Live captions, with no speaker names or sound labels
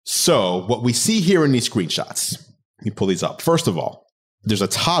So what we see here in these screenshots, let me pull these up. First of all, there's a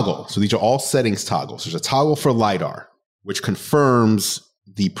toggle. So these are all settings toggles. There's a toggle for LiDAR, which confirms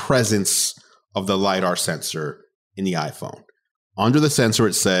the presence of the LiDAR sensor in the iPhone. Under the sensor,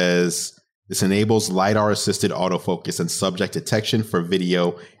 it says this enables LiDAR-assisted autofocus and subject detection for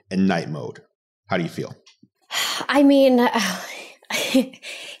video and night mode. How do you feel? I mean,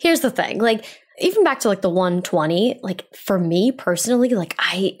 here's the thing. Like, even back to like the 120, like for me personally, like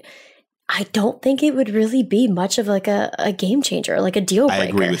I don't think it would really be much of like a game changer, like a deal breaker. I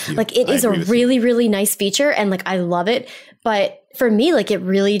agree with you. Like it is a really, really nice feature and like I love it. But for me, like it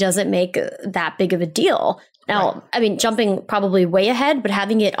really doesn't make that big of a deal. Now, right. I mean, jumping probably way ahead, but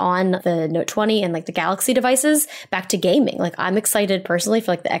having it on the Note 20 and like the Galaxy devices, back to gaming. Like I'm excited personally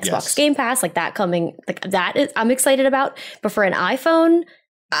for like the Xbox Game Pass, like that coming, like that is, I'm excited about. But for an iPhone,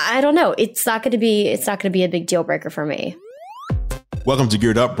 I don't know. It's not going to be a big deal breaker for me. Welcome to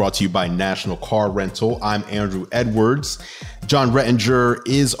Geared Up, brought to you by National Car Rental. I'm Andrew Edwards. John Rettinger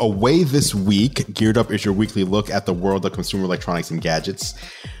is away this week. Geared Up is your weekly look at the world of consumer electronics and gadgets.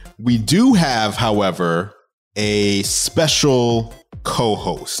 We do have, however, a special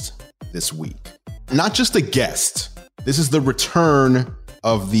co-host this week. Not just a guest. This is the return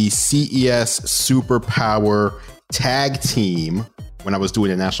of the CES Superpower Tag Team when I was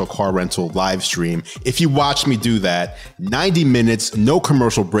doing a National Car Rental live stream. If you watched me do that, 90 minutes, no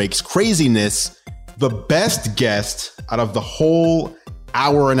commercial breaks, craziness. The best guest out of the whole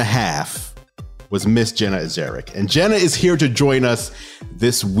hour and a half was Miss Jenna Ezarik. And Jenna is here to join us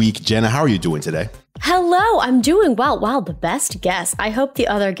this week. Jenna, how are you doing today? Hello, I'm doing well. Wow, the best guest. I hope the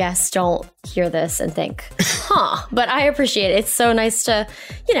other guests don't hear this and think, but I appreciate it. It's so nice to,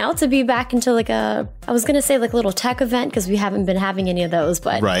 to be back into like I was going to say like a little tech event because we haven't been having any of those,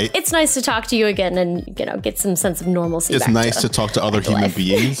 but It's nice to talk to you again and, get some sense of normalcy. It's nice to talk to other human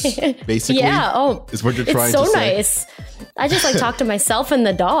beings, basically. Yeah. Oh, is what you're trying to say. It's so nice. I just like talk to myself and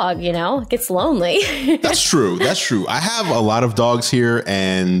the dog, it gets lonely. That's true. I have a lot of dogs here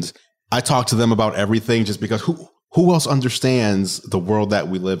and I talk to them about everything just because who else understands the world that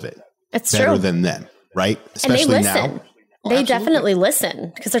we live in better than them, right? Especially and they listen. Now. They definitely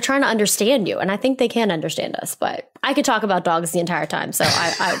listen because they're trying to understand you. And I think they can understand us, but I could talk about dogs the entire time. So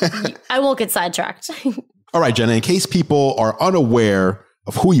I won't get sidetracked. All right, Jenna, in case people are unaware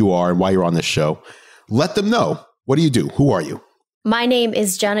of who you are and why you're on this show, let them know. What do you do? Who are you? My name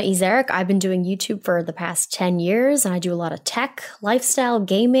is Jenna Ezarik. I've been doing YouTube for the past 10 years, and I do a lot of tech, lifestyle,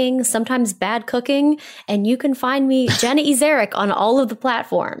 gaming, sometimes bad cooking, and you can find me, Jenna Ezarik, on all of the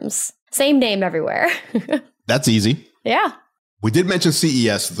platforms. Same name everywhere. That's easy. Yeah. We did mention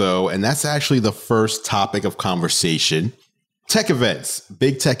CES, though, and that's actually the first topic of conversation. Tech events,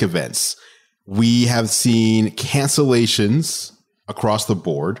 big tech events. We have seen cancellations across the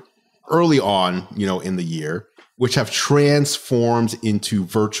board early on, in the year, which have transformed into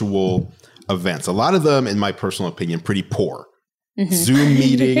virtual events. A lot of them, in my personal opinion, pretty poor. Mm-hmm. Zoom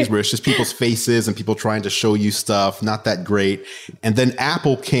meetings where it's just people's faces and people trying to show you stuff, not that great. And then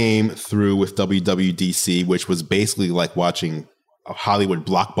Apple came through with WWDC, which was basically like watching a Hollywood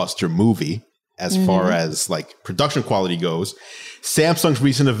blockbuster movie as far as like production quality goes. Samsung's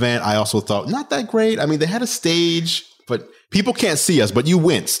recent event, I also thought not that great. I mean, they had a stage, but people can't see us, but you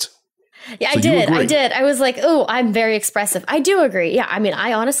winced. Yeah, so I did. I was like, oh, I'm very expressive. I do agree. Yeah, I mean,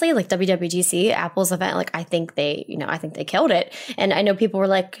 I honestly like WWDC, Apple's event. Like, I think they killed it. And I know people were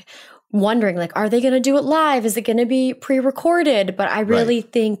like wondering, like, are they going to do it live? Is it going to be pre-recorded? But I really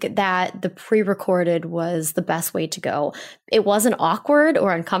think that the pre-recorded was the best way to go. It wasn't awkward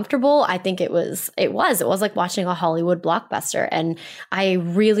or uncomfortable. I think it was like watching a Hollywood blockbuster. And I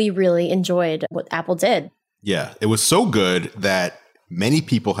really, really enjoyed what Apple did. Yeah, it was so good that many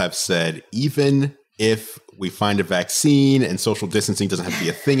people have said, even if we find a vaccine and social distancing doesn't have to be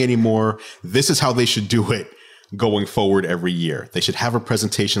a thing anymore, this is how they should do it going forward every year. They should have a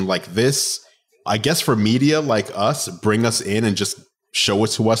presentation like this. I guess for media like us, bring us in and just show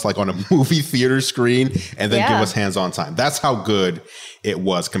it to us like on a movie theater screen and then give us hands-on time. That's how good it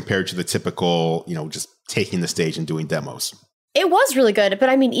was compared to the typical, just taking the stage and doing demos. It was really good. But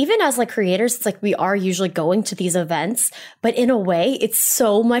I mean, even as like creators, it's like we are usually going to these events, but in a way, it's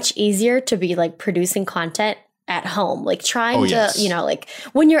so much easier to be like producing content at home, like trying to, like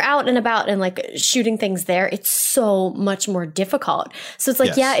when you're out and about and like shooting things there, it's so much more difficult. So it's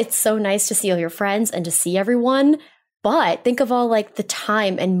like, it's so nice to see all your friends and to see everyone. But think of all like the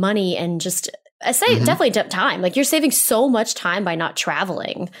time and money and just, I say definitely time. Like you're saving so much time by not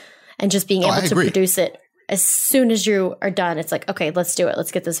traveling and just being able to produce it. As soon as you are done, it's like, okay, let's do it.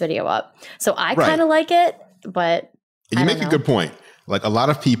 Let's get this video up. So I kind of like it, but and you make a good point. Like a lot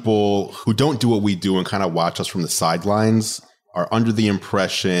of people who don't do what we do and kind of watch us from the sidelines are under the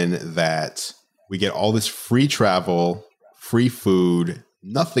impression that we get all this free travel, free food,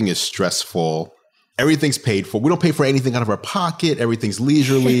 nothing is stressful, everything's paid for. We don't pay for anything out of our pocket. Everything's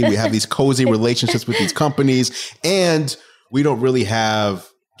leisurely. We have these cozy relationships with these companies, and we don't really have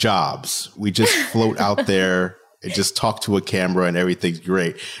jobs. We just float out there and just talk to a camera and everything's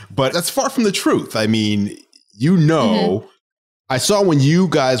great. But that's far from the truth. I mean, I saw when you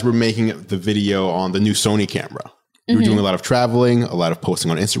guys were making the video on the new Sony camera. You were doing a lot of traveling, a lot of posting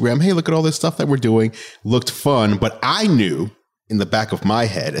on Instagram. Hey, look at all this stuff that we're doing. Looked fun. But I knew in the back of my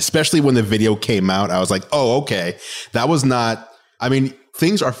head, especially when the video came out, I was like, oh, okay. That was not, I mean,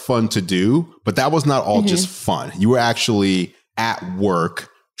 things are fun to do, but that was not all just fun. You were actually at work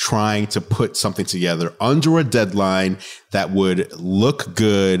trying to put something together under a deadline that would look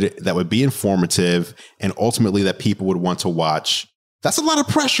good, that would be informative, and ultimately that people would want to watch. That's a lot of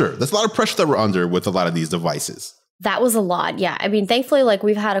pressure. That's a lot of pressure that we're under with a lot of these devices. That was a lot. Yeah. I mean, thankfully, like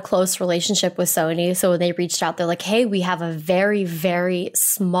we've had a close relationship with Sony. So when they reached out, they're like, hey, we have a very, very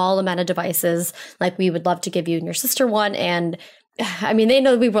small amount of devices. Like we would love to give you and your sister one. And I mean, they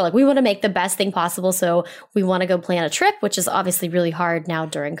know we were like, we want to make the best thing possible. So we want to go plan a trip, which is obviously really hard now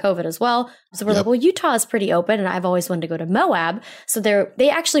during COVID as well. So we're like, well, Utah is pretty open and I've always wanted to go to Moab. So they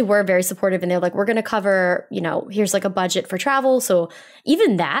actually were very supportive and they're like, we're going to cover, here's like a budget for travel. So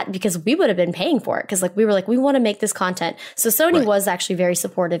even that, because we would have been paying for it because like we were like, we want to make this content. So Sony was actually very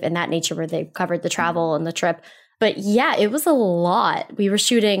supportive in that nature where they covered the travel and the trip. But yeah, it was a lot. We were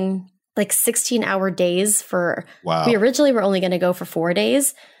shooting like 16-hour days we originally were only going to go for 4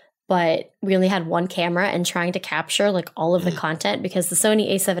 days, but we only had one camera and trying to capture like all of the content because the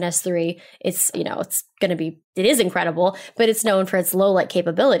Sony a7S III, it is incredible, but it's known for its low light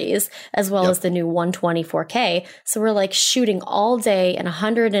capabilities as well as the new 120 4K. So we're like shooting all day in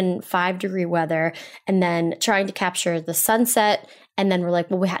 105-degree weather and then trying to capture the sunset. And then we're like,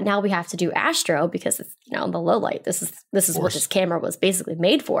 well, now we have to do astro because it's, the low light. This is what this camera was basically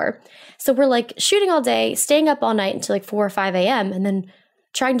made for. So we're like shooting all day, staying up all night until like 4 or 5 a.m. and then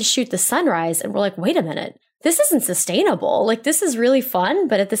trying to shoot the sunrise. And we're like, wait a minute, this isn't sustainable. Like, this is really fun.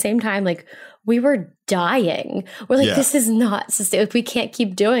 But at the same time, like, we were dying. We're like, this is not sustainable. We can't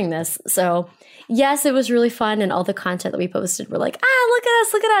keep doing this. So yes, it was really fun. And all the content that we posted were like,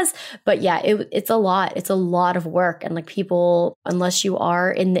 look at us. But yeah, it's a lot. It's a lot of work. And like people, unless you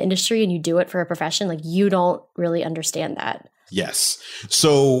are in the industry and you do it for a profession, like you don't really understand that. Yes.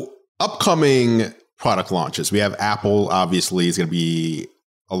 So upcoming product launches, we have Apple, obviously, is going to be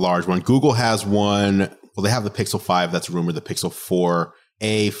a large one. Google has one. Well, they have the Pixel 5 that's rumored, the Pixel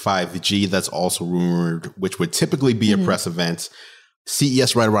 4a 5G that's also rumored, which would typically be a press event.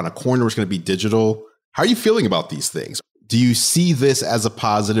 CES right around the corner is going to be digital. How are you feeling about these things? Do you see this as a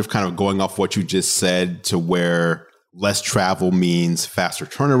positive, kind of going off what you just said, to where less travel means faster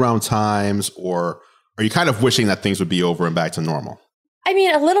turnaround times? Or are you kind of wishing that things would be over and back to normal? I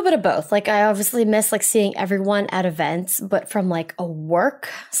mean, a little bit of both. Like, I obviously miss like seeing everyone at events, but from like a work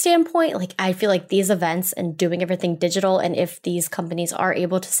standpoint, like I feel like these events and doing everything digital, and if these companies are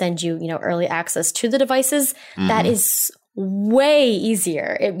able to send you, early access to the devices, that is way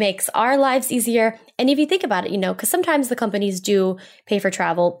easier. It makes our lives easier. And if you think about it, because sometimes the companies do pay for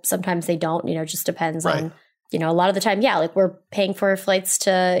travel, sometimes they don't, just depends on, a lot of the time, like we're paying for flights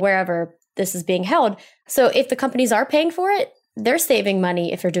to wherever this is being held. So if the companies are paying for it, they're saving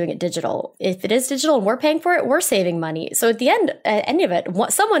money if they're doing it digital. If it is digital and we're paying for it, we're saving money. So at the end of it,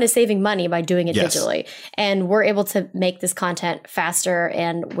 someone is saving money by doing it digitally. And we're able to make this content faster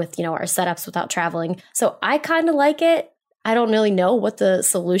and with, our setups without traveling. So I kind of like it. I don't really know what the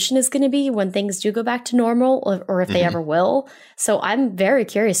solution is going to be when things do go back to normal or if they ever will. So I'm very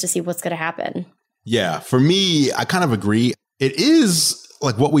curious to see what's going to happen. Yeah, for me, I kind of agree. It is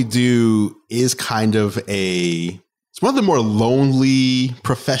like what we do is kind of it's one of the more lonely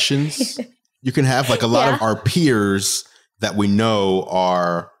professions you can have. Like a lot of our peers that we know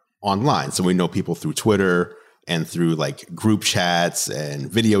are online. So we know people through Twitter and through like group chats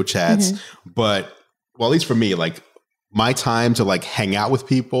and video chats. But well, at least for me, like my time to like hang out with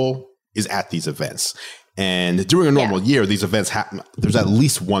people is at these events. And during a normal year, these events happen. There's at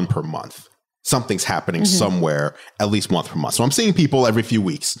least one per month. Something's happening somewhere, at least once per month. So I'm seeing people every few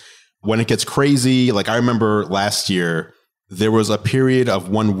weeks. When it gets crazy, like I remember last year, there was a period of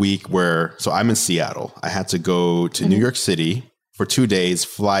 1 week where, so I'm in Seattle. I had to go to New York City for 2 days,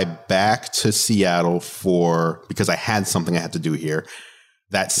 fly back to Seattle because I had something I had to do here.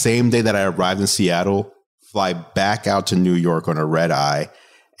 That same day that I arrived in Seattle, fly back out to New York on a red eye.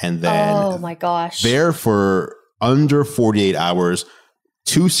 And then oh my gosh, there for under 48 hours,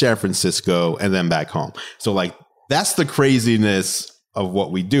 to San Francisco, and then back home. So like, that's the craziness of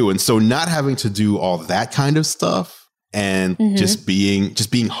what we do. And so not having to do all that kind of stuff and just being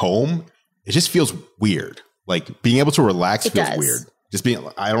home, it just feels weird. Like being able to relax feels weird. Just being,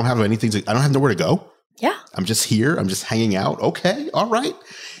 I don't have nowhere to go. Yeah. I'm just here. I'm just hanging out. Okay. All right.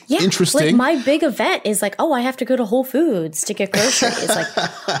 Yeah. Interesting. Like my big event is like, oh, I have to go to Whole Foods to get groceries. Like,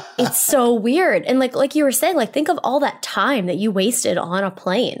 it's so weird. And like you were saying, like, think of all that time that you wasted on a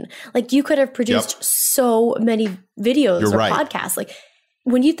plane. Like you could have produced so many videos or podcasts. Like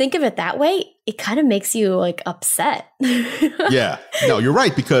when you think of it that way, it kind of makes you like upset. Yeah. No, you're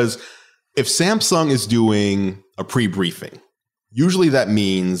right. Because if Samsung is doing a pre-briefing, usually that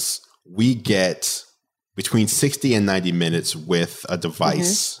means we get between 60 and 90 minutes with a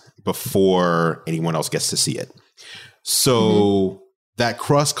device before anyone else gets to see it. So that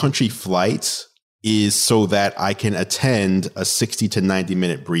cross-country flight is so that I can attend a 60 to 90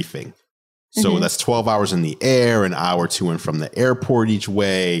 minute briefing. So that's 12 hours in the air, an hour to and from the airport each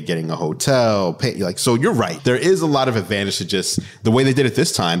way, getting a hotel. So you're right. There is a lot of advantage to just the way they did it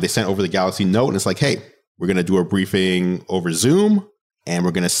this time. They sent over the Galaxy Note and it's like, hey, we're going to do a briefing over Zoom. And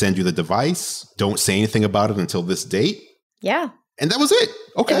we're going to send you the device. Don't say anything about it until this date. Yeah. And that was it.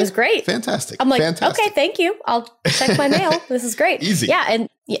 Okay. It was great. Fantastic. I'm like, okay, thank you. I'll check my mail. This is great. Easy. Yeah. And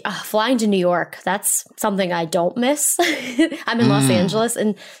flying to New York, that's something I don't miss. I'm in Los Angeles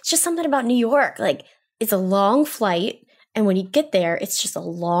and it's just something about New York. Like it's a long flight. And when you get there, it's just a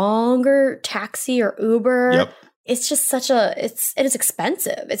longer taxi or Uber. Yep. It's just it is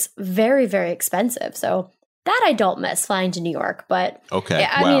expensive. It's very, very expensive. So that I don't miss flying to New York, but okay,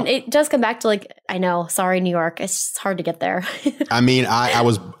 I mean, it does come back to like, I know, sorry, New York. It's just hard to get there. I mean,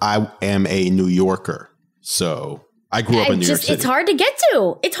 I am a New Yorker, so I grew up in New York City. It's hard to get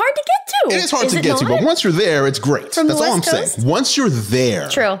to. It is hard to get to, but once you're there, it's great. That's all I'm saying. Once you're there,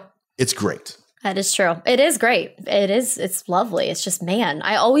 it's great. That is true. It is great. It is. It's lovely. It's just, man,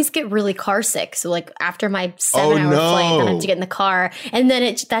 I always get really car sick. So like after my 7-hour flight, then I have to get in the car. And then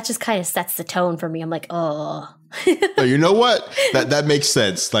that just kind of sets the tone for me. I'm like, oh. So you know what? That makes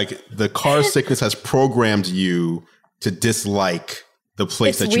sense. Like the car sickness has programmed you to dislike the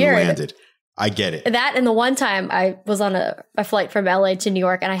place that you landed. I get it. That and the one time I was on a flight from LA to New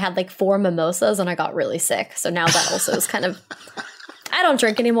York and I had like 4 mimosas and I got really sick. So now that also is kind of... I don't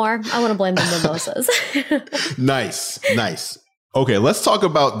drink anymore. I want to blame the mimosas. Nice. Okay, let's talk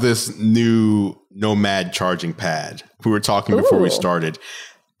about this new Nomad charging pad. We were talking before we started.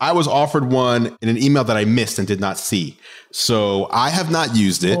 I was offered one in an email that I missed and did not see. So I have not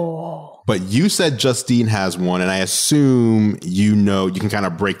used it. But you said Justine has one, and I assume you can kind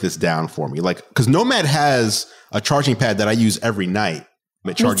of break this down for me. Like, because Nomad has a charging pad that I use every night.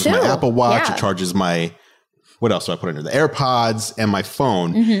 It charges my Apple Watch. Yeah. It charges my... What else do I put in there? The AirPods and my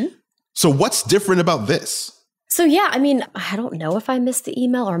phone. So what's different about this? So yeah, I mean, I don't know if I missed the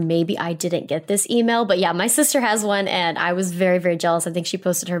email or maybe I didn't get this email. But yeah, my sister has one and I was very, very jealous. I think she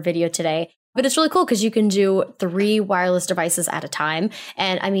posted her video today. But it's really cool because you can do 3 wireless devices at a time.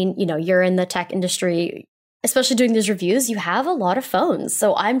 And I mean, you're in the tech industry, especially doing these reviews, you have a lot of phones.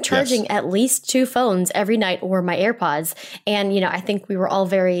 So I'm charging at least 2 phones every night or my AirPods. And, I think we were all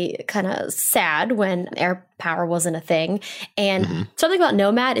very kind of sad when AirPower wasn't a thing. And something about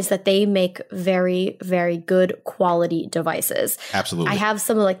Nomad is that they make very, very good quality devices. Absolutely. I have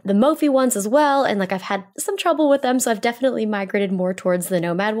some of like the Mophie ones as well. And like I've had some trouble with them. So I've definitely migrated more towards the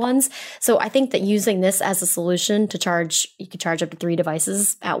Nomad ones. So I think that using this as a solution to charge, you could charge up to 3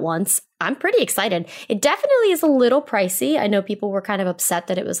 devices at once. I'm pretty excited. It definitely is a little pricey. I know people were kind of upset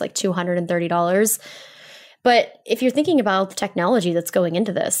that it was like $230. But if you're thinking about the technology that's going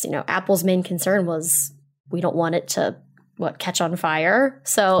into this, Apple's main concern was we don't want it to, catch on fire.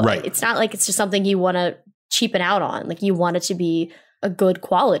 So it's not like it's just something you want to cheapen out on. Like you want it to be a good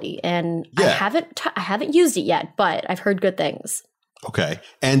quality. And I haven't used it yet, but I've heard good things. Okay.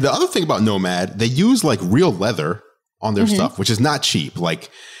 And the other thing about Nomad, they use like real leather on their stuff, which is not cheap. Like,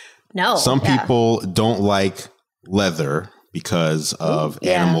 no, some people don't like leather because of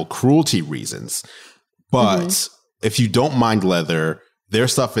animal cruelty reasons. But if you don't mind leather, their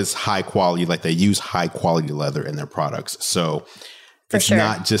stuff is high quality. Like they use high quality leather in their products. So it's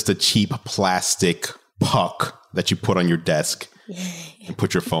not just a cheap plastic puck that you put on your desk and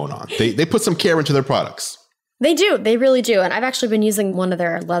put your phone on. They put some care into their products. They do. They really do. And I've actually been using one of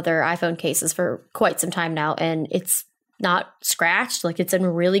their leather iPhone cases for quite some time now. And it's not scratched. Like it's in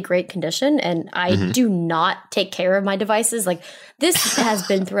really great condition. And I do not take care of my devices. Like this has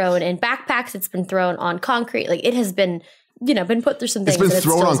been thrown in backpacks. It's been thrown on concrete. Like it has been, been put through some things. It's been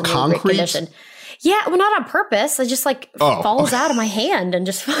thrown on concrete? Yeah, well, not on purpose. It just like falls out of my hand and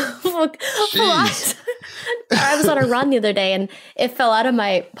just flies. I was on a run the other day and it fell out of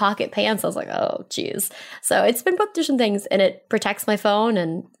my pocket pants. I was like, oh, geez. So it's been put through some things, and it protects my phone,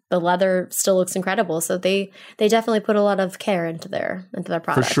 and the leather still looks incredible. So they definitely put a lot of care into their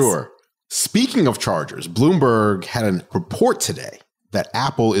products. For sure. Speaking of chargers, Bloomberg had a report today that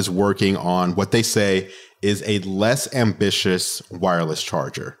Apple is working on what they say is a less ambitious wireless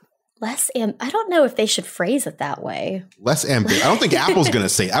charger. I don't know if they should phrase it that way. Less ambitious. I don't think Apple's going to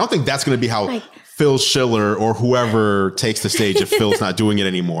say it. I don't think that's going to be how Phil Schiller or whoever takes the stage if Phil's not doing it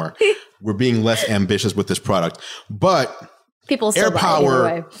anymore. We're being less ambitious with this product. But people still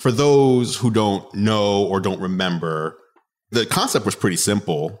AirPower, for those who don't know or don't remember, the concept was pretty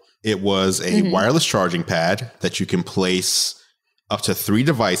simple. It was a wireless charging pad that you can place up to 3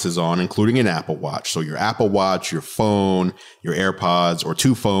 devices on, including an Apple Watch. So your Apple Watch, your phone, your AirPods, or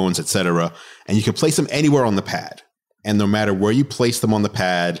 2 phones, etc. And you can place them anywhere on the pad. And no matter where you place them on the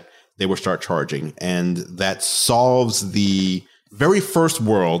pad, they will start charging. And that solves the very first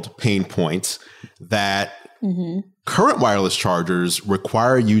world pain point that current wireless chargers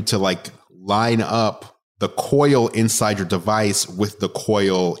require you to like line up the coil inside your device with the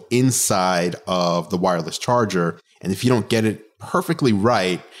coil inside of the wireless charger. And if you don't get it perfectly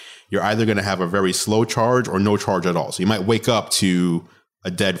right, you're either going to have a very slow charge or no charge at all. So you might wake up to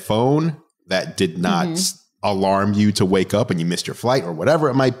a dead phone that did not alarm you to wake up and you missed your flight or whatever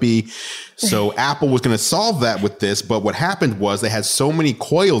it might be. So Apple was going to solve that with this. But what happened was they had so many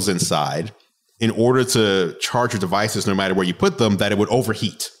coils inside in order to charge your devices, no matter where you put them, that it would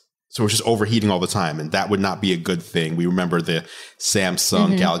overheat. So it's just overheating all the time. And that would not be a good thing. We remember the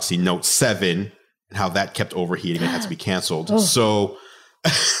Samsung Galaxy Note 7 and how that kept overheating and had to be canceled. So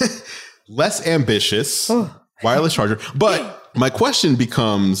less ambitious wireless charger. But my question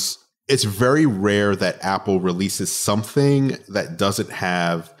becomes, it's very rare that Apple releases something that doesn't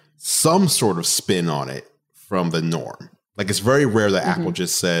have some sort of spin on it from the norm. Like it's very rare that Apple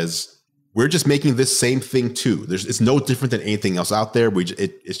just says, we're just making this same thing too. It's no different than anything else out there.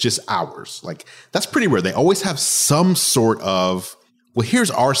 It's just ours. Like that's pretty rare. They always have some sort of, well, here's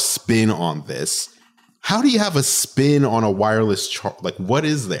our spin on this. How do you have a spin on a wireless charge? Like, what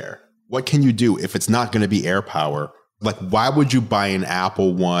is there? What can you do if it's not going to be AirPower? Like, why would you buy an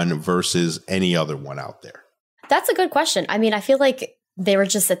Apple one versus any other one out there? That's a good question. I mean, I feel like they were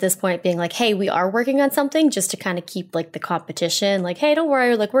just at this point being like, hey, we are working on something just to kind of keep like the competition. Like, hey, don't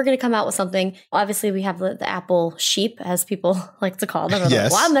worry. Like, we're going to come out with something. Obviously, we have the Apple sheep, as people like to call them.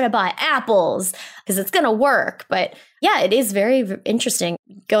 Yes. Like, well, I'm going to buy apples because it's going to work. But yeah, it is very interesting.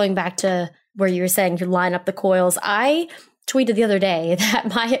 Going back to where you were saying you line up the coils. I tweeted the other day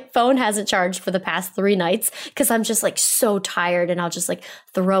that my phone hasn't charged for the past 3 nights because I'm just like so tired, and I'll just like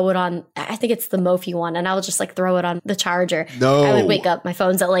throw it on. I think it's the Mophie one, and I'll just like throw it on the charger. No. I would wake up, my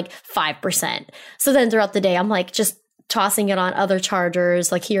phone's at like 5%. So then throughout the day, I'm like just tossing it on other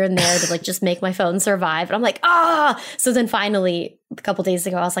chargers like here and there to like just make my phone survive. And I'm like, So then finally a couple days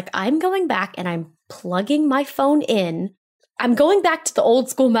ago, I was like, I'm going back and I'm plugging my phone in. I'm going back to the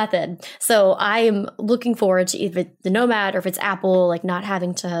old school method. So I am looking forward to either the Nomad or if it's Apple, like not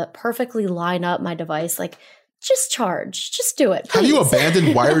having to perfectly line up my device. Like just charge, just do it. Please. Have you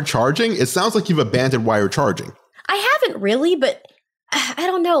abandoned wired charging? It sounds like you've abandoned wired charging. I haven't really, but I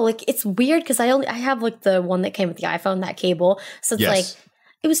don't know. Like it's weird because I have like the one that came with the iPhone, that cable. So it's like,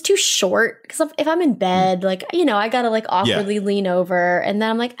 it was too short because if I'm in bed, like, you know, I got to like awkwardly lean over, and then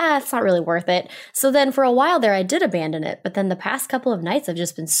I'm like, it's not really worth it. So then for a while there, I did abandon it. But then the past couple of nights, I've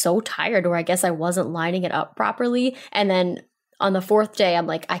just been so tired, or I guess I wasn't lining it up properly. And then on the 4th day, I'm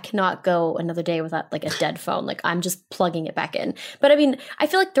like, I cannot go another day without like a dead phone. Like I'm just plugging it back in. But I mean, I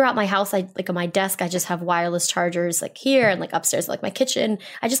feel like throughout my house, like on my desk, I just have wireless chargers like here and like upstairs, like my kitchen.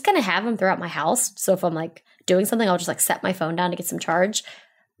 I just kind of have them throughout my house. So if I'm like doing something, I'll just like set my phone down to get some charge.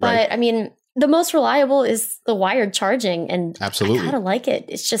 But I mean, the most reliable is the wired charging, and absolutely, I kind of like it.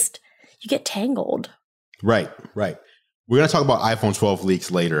 It's just you get tangled. Right. We're going to talk about iPhone 12 leaks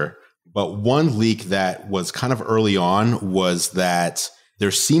later, but one leak that was kind of early on was that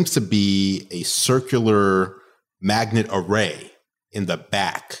there seems to be a circular magnet array in the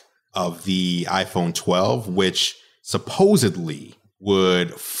back of the iPhone 12, which supposedly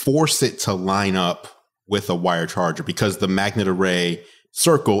would force it to line up with a wire charger because the magnet array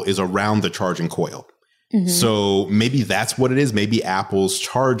circle is around the charging coil. So maybe that's what it is. Maybe Apple's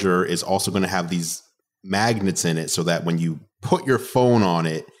charger is also going to have these magnets in it so that when you put your phone on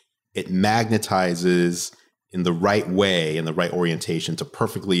it, it magnetizes in the right way, in the right orientation to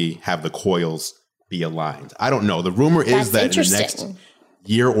perfectly have the coils be aligned. I don't know. The rumor is that in the next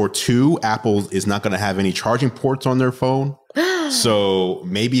year or two, Apple is not going to have any charging ports on their phone. So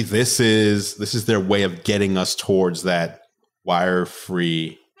maybe this is their way of getting us towards that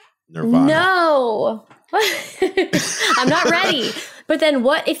wire-free nirvana. No, I'm not ready. But then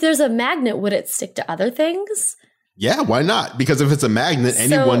what if there's a magnet? Would it stick to other things? Yeah, why not? Because if it's a magnet,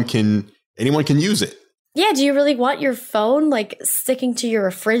 anyone can use it. Yeah, do you really want your phone like sticking to your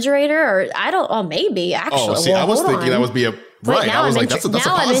refrigerator? Or I don't. Oh, maybe actually. Oh, see, I was thinking that would be a right. Now I was like, that's a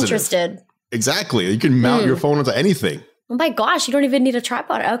positive. I'm interested. Exactly, you can mount your phone onto anything. Oh my gosh, you don't even need a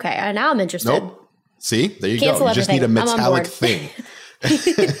tripod. Okay, now I'm interested. Nope. See, there you Cancel go. You everything. just need a metallic thing.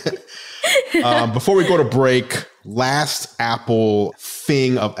 Before we go to break, last Apple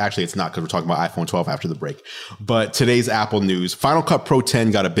thing of actually it's not because we're talking about iPhone 12 after the break, but today's Apple news. Final Cut Pro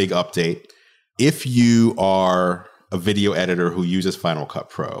 10 got a big update. If you are a video editor who uses Final Cut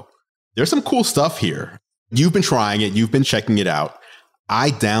Pro, there's some cool stuff here. You've been trying it. You've been checking it out.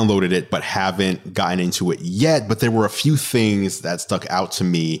 I downloaded it, but haven't gotten into it yet. But there were a few things that stuck out to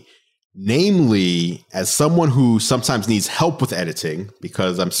me. Namely, as someone who sometimes needs help with editing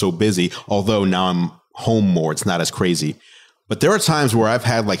because I'm so busy, although now I'm home more, it's not as crazy. But there are times where I've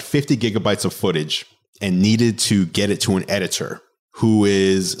had like 50 gigabytes of footage and needed to get it to an editor who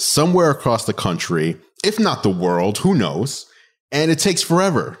is somewhere across the country, if not the world, who knows? And it takes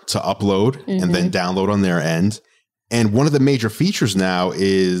forever to upload and then download on their end. And one of the major features now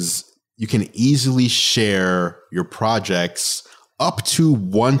is you can easily share your projects up to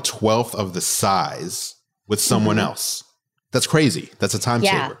 1/12 of the size with someone else. That's crazy. That's a time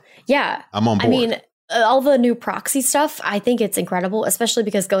saver. Yeah. I'm on board. I mean, all the new proxy stuff, I think it's incredible, especially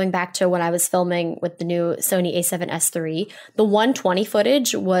because going back to when I was filming with the new Sony a7S III, the 120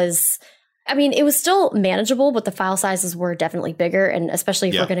 footage was, I mean, it was still manageable, but the file sizes were definitely bigger. And especially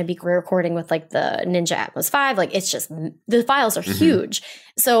if we're going to be recording with like the Ninja Atmos 5, like it's just, the files are huge.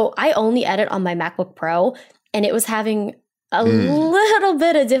 So I only edit on my MacBook Pro and it was having a little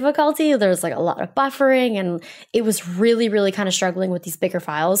bit of difficulty. There's like a lot of buffering and it was really, really kind of struggling with these bigger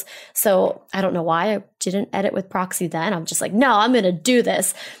files. So I don't know why I didn't edit with proxy then. I'm just like, no, I'm going to do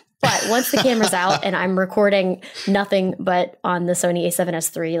this. But once the camera's out and I'm recording nothing but on the Sony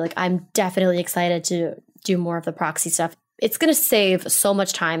a7S III, like I'm definitely excited to do more of the proxy stuff. It's going to save so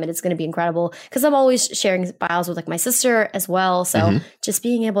much time and it's going to be incredible because I'm always sharing files with like my sister as well. So just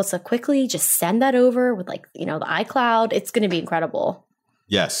being able to quickly just send that over with like, you know, the iCloud, it's going to be incredible.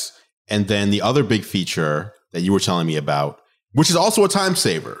 Yes. And then the other big feature that you were telling me about, which is also a time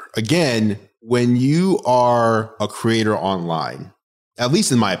saver. Again, when you are a creator online, at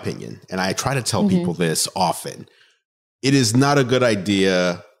least in my opinion, and I try to tell people this often, it is not a good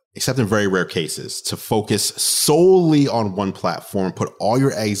idea, except in very rare cases, to focus solely on one platform, put all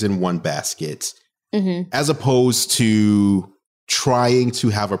your eggs in one basket, as opposed to trying to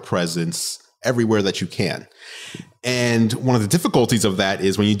have a presence everywhere that you can. And one of the difficulties of that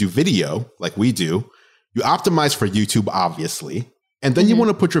is when you do video, like we do, you optimize for YouTube, obviously. And then you want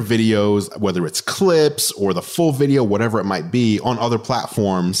to put your videos, whether it's clips or the full video, whatever it might be, on other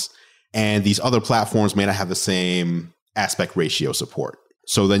platforms. And these other platforms may not have the same aspect ratio support.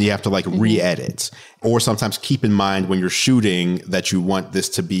 So then you have to like re-edit, or sometimes keep in mind when you're shooting that you want this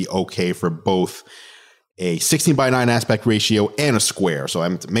to be okay for both a 16:9 aspect ratio and a square. So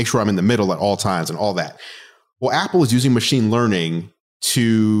I'm to make sure I'm in the middle at all times and all that. Well, Apple is using machine learning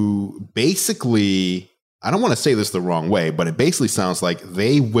to basically, I don't want to say this the wrong way, but it basically sounds like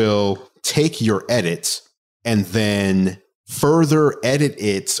they will take your edit and then further edit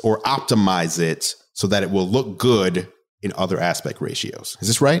it or optimize it so that it will look good in other aspect ratios. Is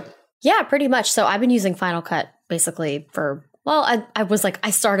this right? Yeah, pretty much. So I've been using Final Cut basically for, well, I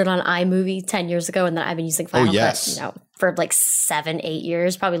started on iMovie 10 years ago and then I've been using Final Cut, you know, for like 7-8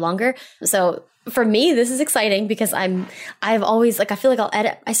 years, probably longer. So for me, this is exciting because I've always like, I feel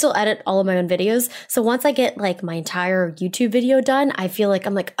like I still edit all of my own videos. So once I get like my entire YouTube video done, I feel like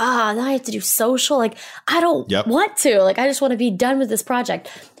I'm like, now I have to do social. Like I don't want to, like, I just want to be done with this project.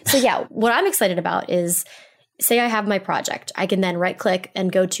 So yeah, what I'm excited about is, say I have my project, I can then right click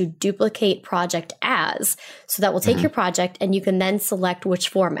and go to duplicate project as. So that will take your project and you can then select which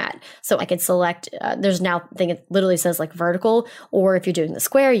format. So I can select, there's now a thing, it literally says like vertical, or if you're doing the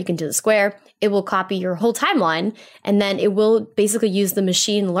square, you can do the square. It will copy your whole timeline and then it will basically use the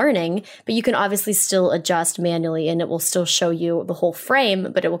machine learning, but you can obviously still adjust manually and it will still show you the whole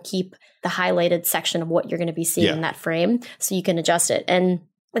frame, but it will keep the highlighted section of what you're going to be seeing in that frame. So you can adjust it. And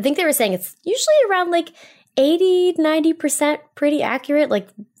I think they were saying it's usually around like 80-90% pretty accurate. Like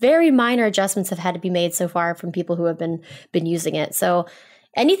very minor adjustments have had to be made so far from people who have been using it. So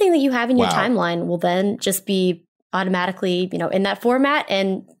anything that you have in your timeline will then just be automatically, in that format,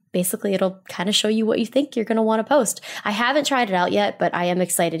 and basically it'll kind of show you what you think you're going to want to post. I haven't tried it out yet, but I am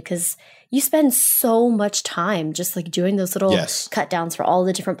excited because you spend so much time just like doing those little cut downs for all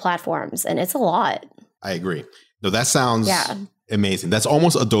the different platforms, and it's a lot. I agree. No, that sounds amazing. That's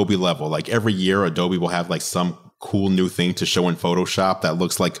almost Adobe level. Like every year, Adobe will have like some cool new thing to show in Photoshop that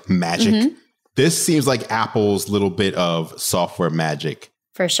looks like magic. Mm-hmm. This seems like Apple's little bit of software magic.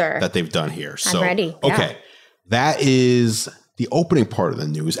 For sure. That they've done here. So, I'm ready. Okay. That is the opening part of the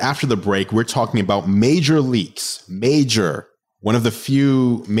news. After the break, we're talking about major leaks. One of the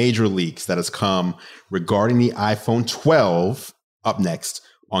few major leaks that has come regarding the iPhone 12 up next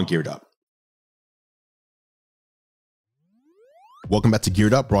on Geared Up. Welcome back to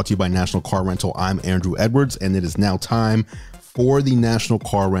Geared Up, brought to you by National Car Rental. I'm Andrew Edwards, and it is now time for the National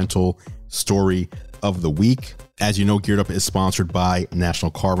Car Rental story of the week. As you know, Geared Up is sponsored by National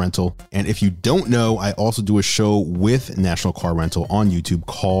Car Rental. And if you don't know, I also do a show with National Car Rental on YouTube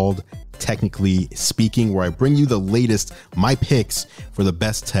called Technically Speaking, where I bring you the latest, my picks for the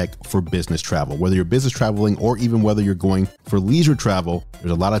best tech for business travel. Whether you're business traveling or even whether you're going for leisure travel,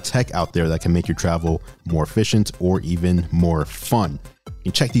 there's a lot of tech out there that can make your travel more efficient or even more fun. You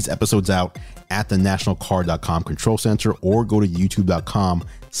can check these episodes out at the nationalcar.com control center or go to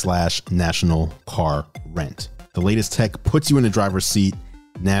youtube.com/National Car Rent. The latest tech puts you in the driver's seat.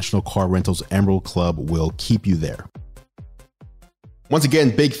 National Car Rental's Emerald Club will keep you there. Once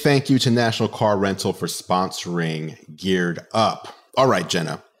again, big thank you to National Car Rental for sponsoring Geared Up. All right,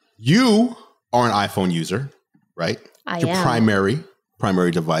 Jenna, you are an iPhone user, right? I am. Your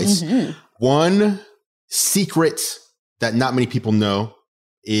primary device. Mm-hmm. One secret that not many people know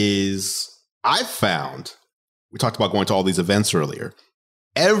is I've found, we talked about going to all these events earlier,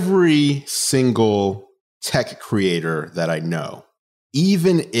 every single tech creator that I know,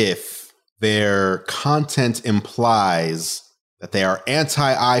 even if their content implies that they are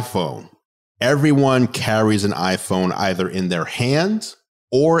anti-iPhone, everyone carries an iPhone either in their hand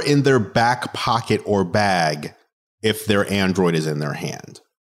or in their back pocket or bag if their Android is in their hand.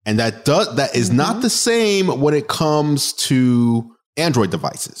 And that is not the same when it comes to Android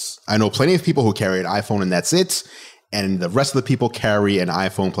devices. I know plenty of people who carry an iPhone and that's it, and the rest of the people carry an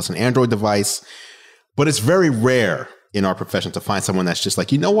iPhone plus an Android device. But it's very rare in our profession to find someone that's just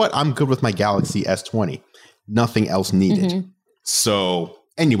like, you know what, I'm good with my Galaxy S20. Nothing else needed. Mm-hmm. So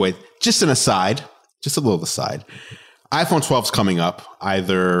anyway, just a little aside. iPhone 12 is coming up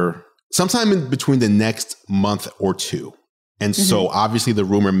either sometime in between the next month or two. And so obviously the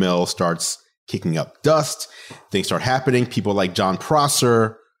rumor mill starts kicking up dust. Things start happening. People like John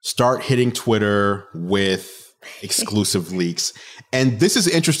Prosser start hitting Twitter with exclusive leaks. And this is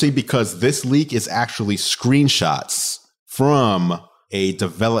interesting because this leak is actually screenshots from a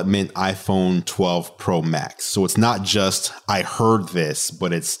development iPhone 12 Pro Max. So it's not just, I heard this,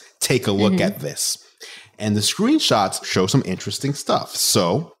 but it's take a look at this. And the screenshots show some interesting stuff.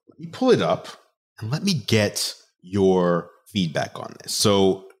 So let me pull it up and let me get your feedback on this.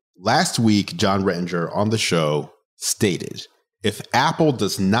 So last week, John Rettinger on the show stated, if Apple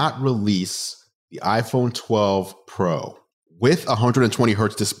does not release the iPhone 12 Pro with 120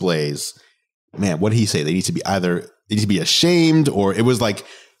 hertz displays, man, what did he say? They need to be ashamed, or it was like,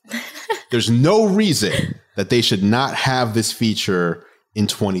 there's no reason that they should not have this feature in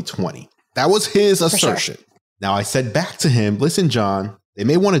 2020. That was his assertion. Sure. Now I said back to him, listen, John, they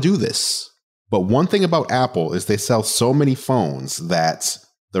may want to do this, but one thing about Apple is they sell so many phones that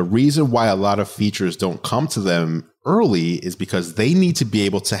the reason why a lot of features don't come to them early is because they need to be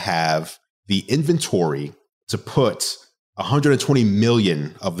able to have the inventory to put 120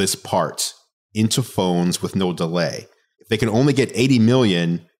 million of this part into phones with no delay. If they can only get 80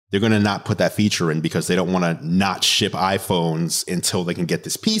 million, they're going to not put that feature in because they don't want to not ship iPhones until they can get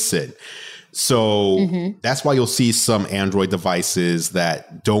this piece in. So that's why you'll see some Android devices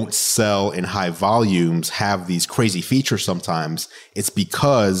that don't sell in high volumes have these crazy features sometimes. It's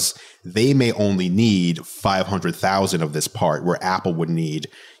because they may only need 500,000 of this part where Apple would need,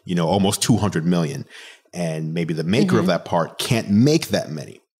 almost 200 million. And maybe the maker of that part can't make that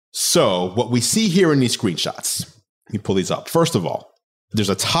many. So what we see here in these screenshots, let me pull these up. First of all, there's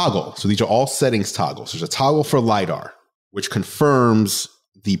a toggle. So these are all settings toggles. There's a toggle for LiDAR, which confirms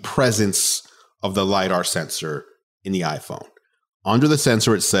the presence of the LiDAR sensor in the iPhone. Under the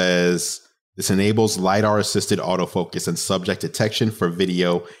sensor, it says this enables LiDAR-assisted autofocus and subject detection for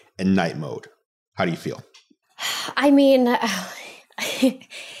video and night mode. How do you feel? I mean,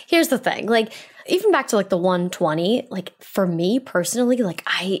 here's the thing. Like, even back to like the 120, like for me personally, like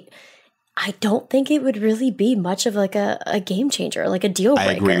I don't think it would really be much of like a game changer, like a deal breaker.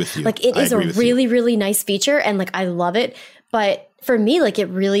 I agree with you. Like it is a really, really nice feature and like I love it. But for me, like it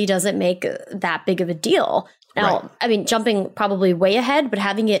really doesn't make that big of a deal. Now, right. I mean, jumping probably way ahead, but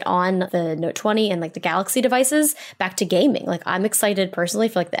having it on the Note 20 and like the Galaxy devices, back to gaming. Like I'm excited personally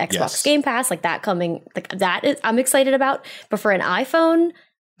for like the Xbox Game Pass, like that coming, like that is, I'm excited about. But for an iPhone,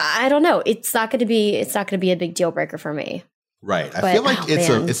 I don't know. It's not going to be a big deal breaker for me. Right. I feel like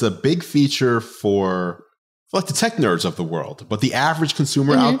it's a big feature for like the tech nerds of the world, but the average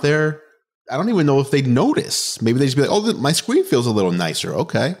consumer out there, I don't even know if they'd notice. Maybe they'd just be like, oh, my screen feels a little nicer.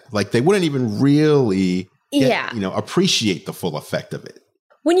 Okay. Like they wouldn't even really appreciate the full effect of it.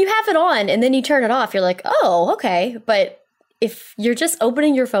 When you have it on and then you turn it off, you're like, oh, okay. But if you're just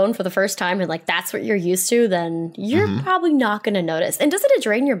opening your phone for the first time and like that's what you're used to, then you're probably not going to notice. And doesn't it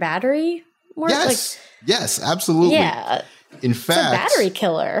drain your battery more? Yes, absolutely. Yeah. In fact, it's a battery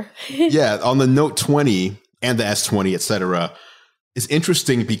killer. On the Note 20 and the S20, etc., it's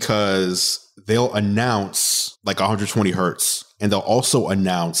interesting because they'll announce like 120 hertz and they'll also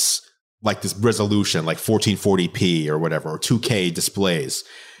announce like this resolution, like 1440p or whatever, or 2K displays.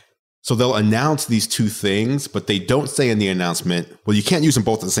 So they'll announce these two things, but they don't say in the announcement, well, you can't use them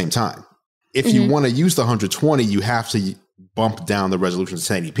both at the same time. If you want to use the 120, you have to bump down the resolution to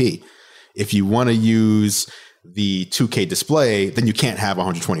 1080p. If you want to use the 2K display, then you can't have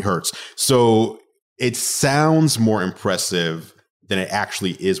 120 hertz. So it sounds more impressive than it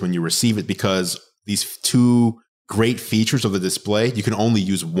actually is when you receive it because these two great features of the display, you can only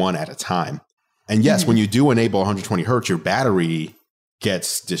use one at a time. And yes, when you do enable 120 hertz, your battery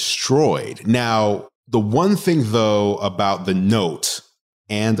gets destroyed. Now, the one thing though about the Note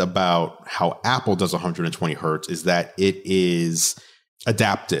and about how Apple does 120 hertz is that it is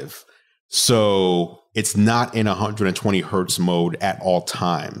adaptive. So it's not in 120 hertz mode at all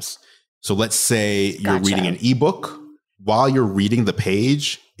times. So let's say you're reading an ebook. While you're reading the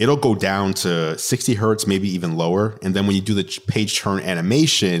page, it'll go down to 60 hertz, maybe even lower. And then when you do the page turn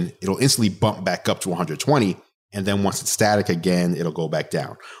animation, it'll instantly bump back up to 120. And then once it's static again, it'll go back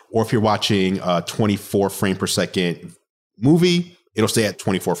down. Or if you're watching a 24 frame per second movie, it'll stay at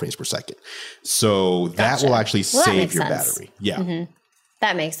 24 frames per second. So that will actually save your battery. Yeah.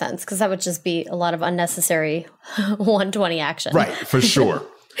 That makes sense because that would just be a lot of unnecessary 120 action. Right, for sure.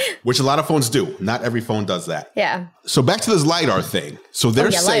 Which a lot of phones do. Not every phone does that. Yeah. So back to this LiDAR thing. So they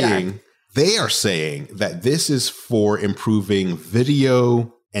are saying that this is for improving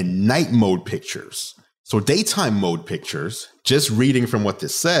video and night mode pictures. So daytime mode pictures, just reading from what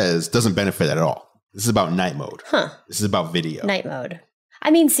this says, doesn't benefit at all. This is about night mode. This is about video. Night mode.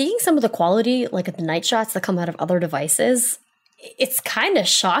 I mean, seeing some of the quality, like at the night shots that come out of other devices, it's kind of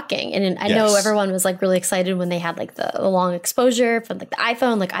shocking. And I know everyone was like really excited when they had like the long exposure from like the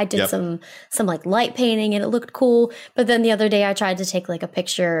iPhone. Like I did some like light painting and it looked cool. But then the other day I tried to take like a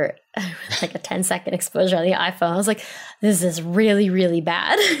picture, like a 10-second exposure on the iPhone. I was like, this is really, really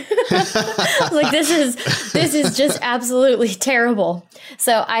bad. Like this is just absolutely terrible.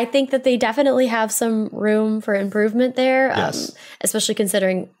 So I think that they definitely have some room for improvement there. Especially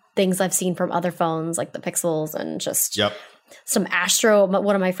considering things I've seen from other phones like the Pixels and just some Astro.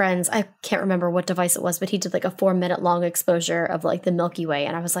 One of my friends, I can't remember what device it was, but he did like a 4-minute long exposure of like the Milky Way.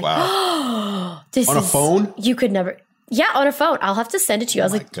 And I was like, wow. On a phone? You could never. Yeah, on a phone. I'll have to send it to you. I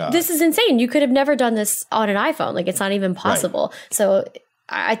was like, this is insane. You could have never done this on an iPhone. Like it's not even possible. Right. So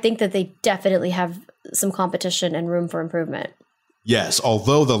I think that they definitely have some competition and room for improvement. Yes.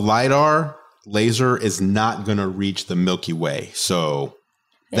 Although the LiDAR laser is not going to reach the Milky Way. So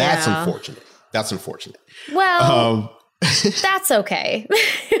that's unfortunate. That's unfortunate. Well, that's okay.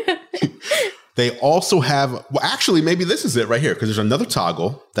 They also have, well, actually, maybe this is it right here, because there's another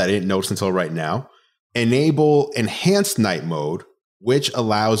toggle that I didn't notice until right now. Enable enhanced night mode, which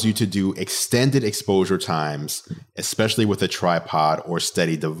allows you to do extended exposure times, especially with a tripod or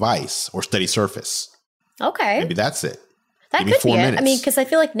steady device or steady surface. Okay. Maybe that's it. That could be it. I mean, because I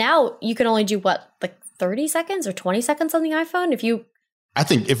feel like now you can only do what, like 30 seconds or 20 seconds on the iPhone? I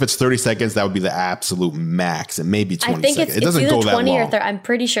think if it's 30 seconds, that would be the absolute max. It may be 20 seconds. It doesn't go that long. Or 30, I'm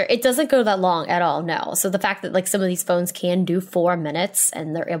pretty sure it doesn't go that long at all. No. So the fact that like some of these phones can do 4 minutes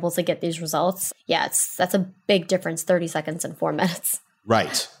and they're able to get these results. Yeah, that's a big difference. 30 seconds and 4 minutes.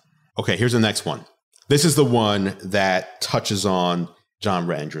 Right. Okay. Here's the next one. This is the one that touches on John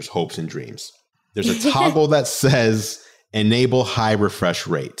Rettinger's hopes and dreams. There's a toggle that says enable high refresh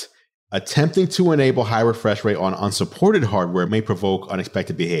rate. Attempting to enable high refresh rate on unsupported hardware may provoke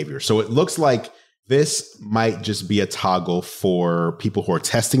unexpected behavior. So it looks like this might just be a toggle for people who are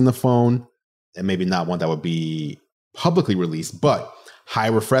testing the phone and maybe not one that would be publicly released. But high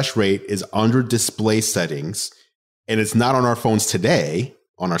refresh rate is under display settings, and it's not on our phones today,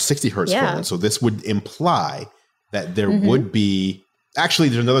 on our 60 hertz phone. So this would imply that there would be, actually,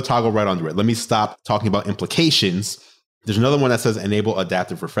 there's another toggle right under it. Let me stop talking about implications. There's another one that says enable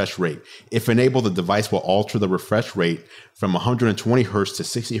adaptive refresh rate. If enabled, the device will alter the refresh rate from 120 hertz to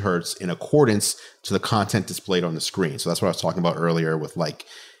 60 hertz in accordance to the content displayed on the screen. So that's what I was talking about earlier with like,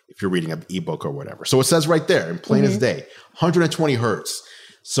 if you're reading an ebook or whatever. So it says right there in plain as day, 120 hertz.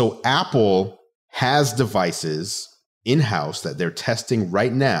 So Apple has devices in-house that they're testing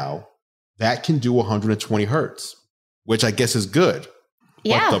right now that can do 120 hertz, which I guess is good.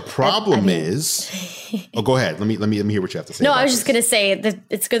 Yeah, but the problem is, oh, go ahead. Let me hear what you have to say. No, I was just going to say that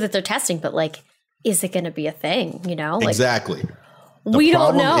it's good that they're testing, but like, is it going to be a thing? You know, like, exactly. We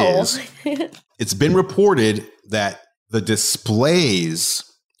don't know. It's been reported that the displays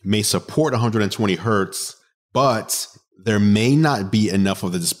may support 120 hertz, but there may not be enough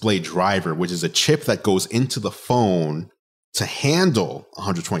of the display driver, which is a chip that goes into the phone to handle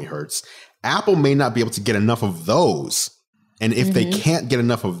 120 hertz. Apple may not be able to get enough of those. And if they can't get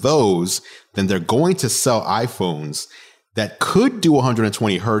enough of those, then they're going to sell iPhones that could do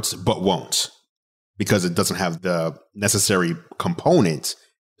 120 hertz, but won't, because it doesn't have the necessary component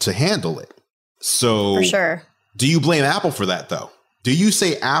to handle it. So for sure. Do you blame Apple for that, though? Do you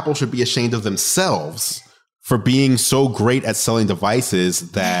say Apple should be ashamed of themselves for being so great at selling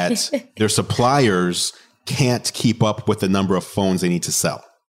devices that their suppliers can't keep up with the number of phones they need to sell?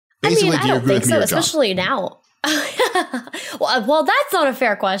 Basically, I don't think so, especially now. Well, that's not a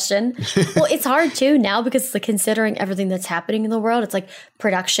fair question. Well, it's hard too now because like considering everything that's happening in the world, it's like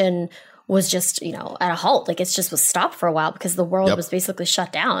production was just, you know, at a halt. Like it's just was stopped for a while because the world was basically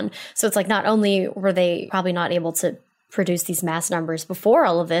shut down. So it's like not only were they probably not able to produce these mass numbers before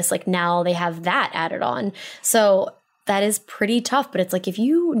all of this, like now they have that added on. So that is pretty tough. But it's like if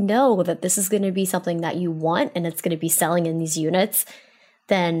you know that this is going to be something that you want and it's going to be selling in these units,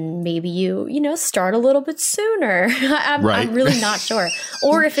 then maybe you start a little bit sooner. I'm really not sure.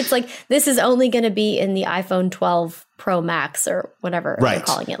 Or if it's like, this is only going to be in the iPhone 12 Pro Max or whatever they're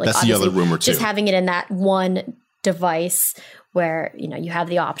calling it. Like that's the other rumor too. Just having it in that one device where, you know, you have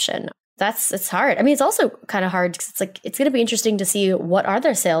the option. It's hard. I mean, it's also kind of hard because it's like, it's going to be interesting to see what are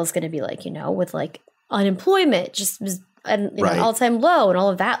their sales going to be like, you know, with like unemployment just and you know, all-time low and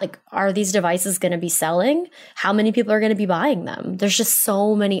all of that. Like, are these devices going to be selling? How many people are going to be buying them? There's just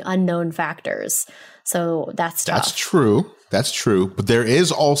so many unknown factors. So that's tough. That's true. But there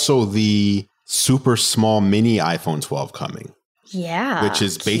is also the super small mini iPhone 12 coming. Yeah. Which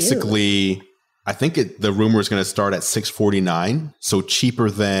is basically, I think the rumor is going to start at $649. So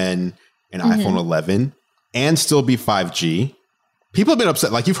cheaper than an iPhone 11 and still be 5G. People have been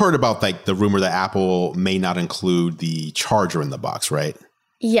upset. Like you've heard about like the rumor that Apple may not include the charger in the box, right?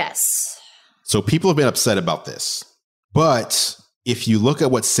 Yes. So people have been upset about this. But if you look at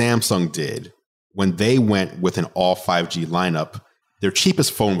what Samsung did when they went with an all 5G lineup, their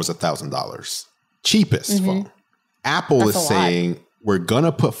cheapest phone was $1,000. Cheapest phone. Apple is saying we're going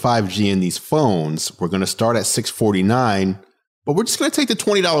to put 5G in these phones. We're going to start at $649, but we're just going to take the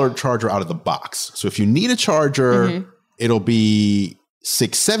 $20 charger out of the box. So if you need a charger, it'll be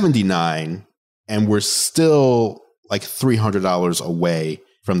 $679, and we're still like $300 away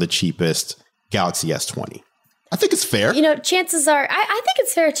from the cheapest Galaxy S20. I think it's fair. You know, chances are, I think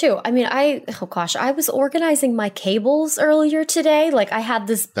it's fair too. I mean, I was organizing my cables earlier today. Like I had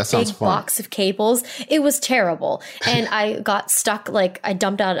this big box of cables. It was terrible. And I got stuck, like I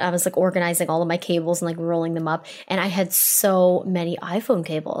dumped out, I was like organizing all of my cables and like rolling them up. And I had so many iPhone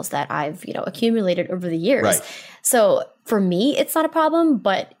cables that I've, you know, accumulated over the years. Right. So for me, it's not a problem,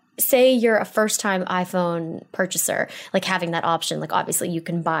 but say you're a first-time iPhone purchaser, like having that option, like obviously you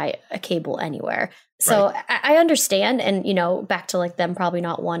can buy a cable anywhere. So I understand. And, you know, back to like them probably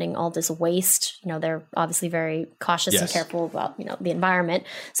not wanting all this waste, you know, they're obviously very cautious and careful about, you know, the environment.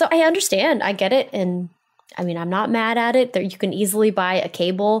 So I understand. I get it. And I mean, I'm not mad at it. You can easily buy a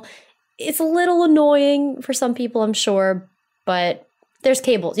cable. It's a little annoying for some people, I'm sure, but there's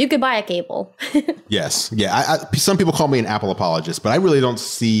cables. You could buy a cable. Yes. Yeah. Some people call me an Apple apologist, but I really don't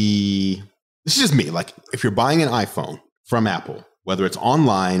see, this is just me. Like if you're buying an iPhone from Apple, whether it's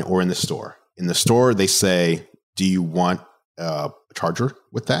online or in the store, they say, do you want a charger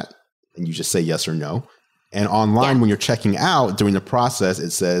with that? And you just say yes or no. And online, when you're checking out during the process,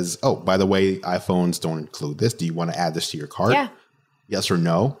 it says, oh, by the way, iPhones don't include this. Do you want to add this to your cart? Yeah. Yes or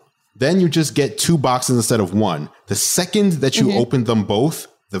no. Then you just get 2 boxes instead of 1. The second that you open them both,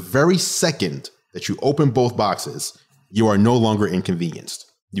 the very second that you open both boxes, you are no longer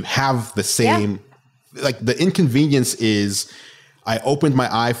inconvenienced. You have the same, like the inconvenience is, I opened my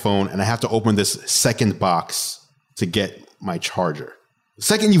iPhone and I have to open this second box to get my charger. The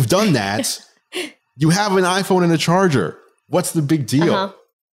second you've done that, you have an iPhone and a charger. What's the big deal?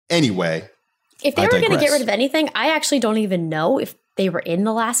 Anyway. If they were going to get rid of anything, I actually don't even know if they were in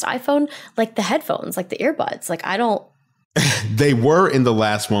the last iPhone, like the headphones, like the earbuds. Like, I don't. They were in the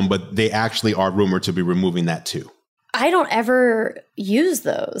last one, but they actually are rumored to be removing that too. I don't ever use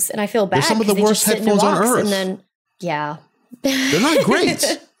those, and I feel bad. They're some of the worst headphones on earth. And then, yeah. They're not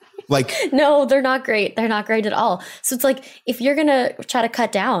great. No, they're not great. They're not great at all. So it's like, if you're going to try to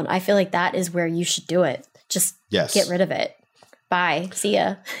cut down, I feel like that is where you should do it. Just get rid of it. Bye. See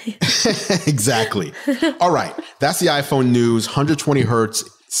ya. Exactly. All right. That's the iPhone news. 120 hertz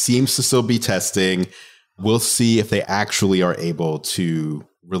seems to still be testing. We'll see if they actually are able to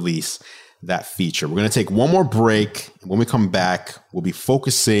release that feature. We're going to take one more break. When we come back, we'll be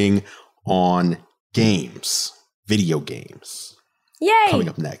focusing on games, video games. Yay! Coming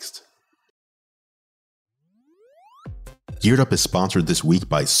up next. Geared Up is sponsored this week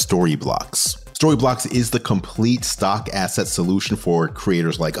by Storyblocks. Storyblocks is the complete stock asset solution for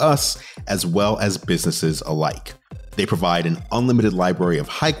creators like us, as well as businesses alike. They provide an unlimited library of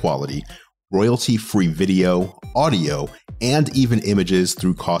high quality, royalty-free video, audio, and even images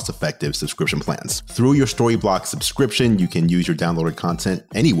through cost-effective subscription plans. Through your Storyblocks subscription, you can use your downloaded content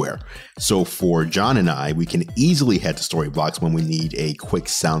anywhere. So for John and I, we can easily head to Storyblocks when we need a quick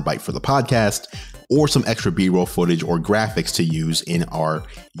soundbite for the podcast, or some extra B-roll footage or graphics to use in our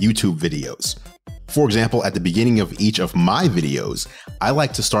YouTube videos. For example, at the beginning of each of my videos, I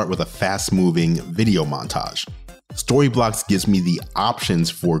like to start with a fast-moving video montage. Storyblocks gives me the options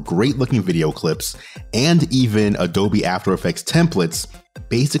for great-looking video clips and even Adobe After Effects templates,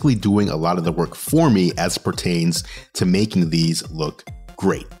 basically doing a lot of the work for me as pertains to making these look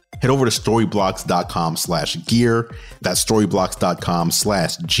great. Head over to storyblocks.com/gear. That's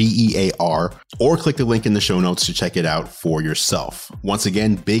storyblocks.com/GEAR, or click the link in the show notes to check it out for yourself. Once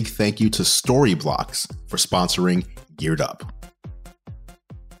again, big thank you to Storyblocks for sponsoring Geared Up.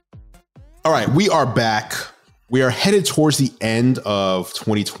 All right, we are back. We are headed towards the end of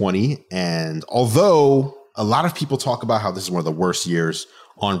 2020. And although a lot of people talk about how this is one of the worst years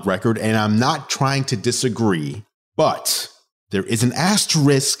on record, and I'm not trying to disagree, but there is an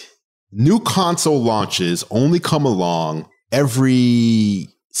asterisk. New console launches only come along every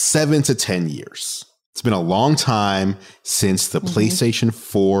 7 to 10 years. It's been a long time since the PlayStation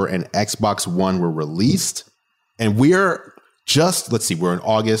 4 and Xbox One were released. And we're we're in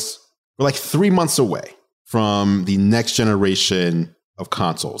August. We're like 3 months away from the next generation of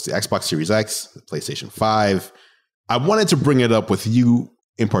consoles, the Xbox Series X, the PlayStation 5. I wanted to bring it up with you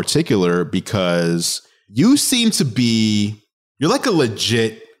in particular because you seem to be, you're like a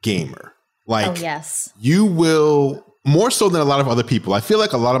legit gamer. Like, you will, more so than a lot of other people. I feel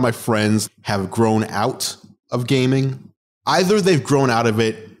like a lot of my friends have grown out of gaming. Either they've grown out of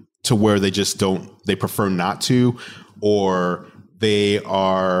it to where they prefer not to, or they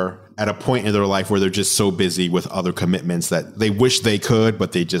are at a point in their life where they're just so busy with other commitments that they wish they could,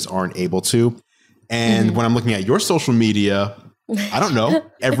 but they just aren't able to. And when I'm looking at your social media, I don't know,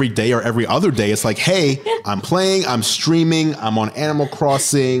 every day or every other day, it's like, hey, I'm playing, I'm streaming, I'm on Animal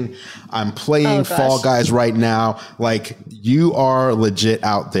Crossing, I'm playing Fall Guys right now. Like, you are legit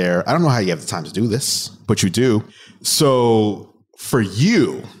out there. I don't know how you have the time to do this, but you do. So for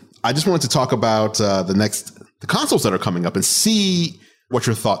you, I just wanted to talk about the consoles that are coming up and see what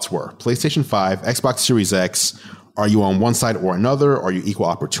your thoughts were. PlayStation 5, Xbox Series X. Are you on one side or another? Are you equal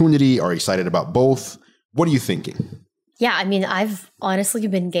opportunity? Are you excited about both? What are you thinking? Yeah, I mean, I've honestly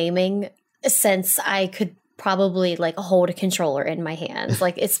been gaming since I could probably like hold a controller in my hands.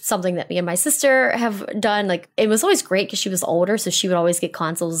 Like, it's something that me and my sister have done. Like, it was always great because she was older, so she would always get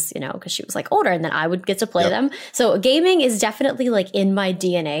consoles, because she was like older, and then I would get to play them. So gaming is definitely like in my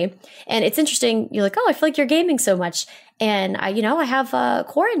DNA. And it's interesting. You're like, oh, I feel like you're gaming so much. And I have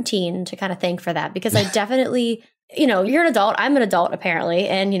quarantine to kind of thank for that, because I definitely you're an adult. I'm an adult, apparently.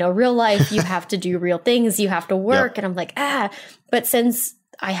 And, real life, you have to do real things. You have to work. And I'm like, But since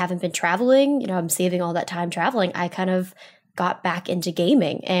I haven't been traveling, I'm saving all that time traveling, I kind of got back into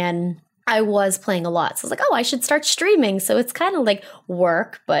gaming. And I was playing a lot. So I was like, oh, I should start streaming. So it's kind of like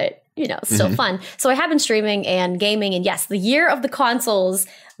work, but, still fun. So I have been streaming and gaming. And yes, the year of the consoles,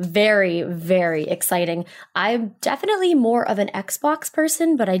 very, very exciting. I'm definitely more of an Xbox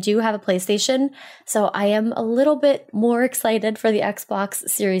person, but I do have a PlayStation. So I am a little bit more excited for the Xbox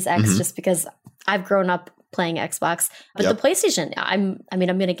Series X just because I've grown up playing Xbox. But the PlayStation, I'm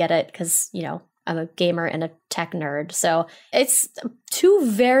going to get it because, I'm a gamer and a tech nerd. So it's two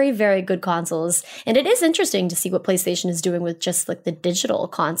very, very good consoles. And it is interesting to see what PlayStation is doing with just like the digital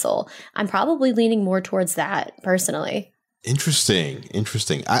console. I'm probably leaning more towards that personally. Interesting.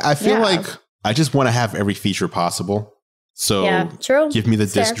 I feel like I just want to have every feature possible. So give me the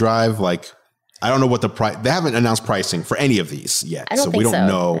disc drive. Like, I don't know what the price, they haven't announced pricing for any of these yet. So we don't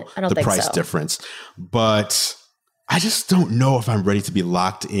know the price difference. But I just don't know if I'm ready to be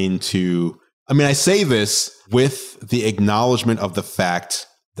locked into. I mean, I say this with the acknowledgement of the fact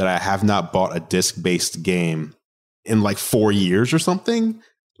that I have not bought a disc-based game in like 4 years or something.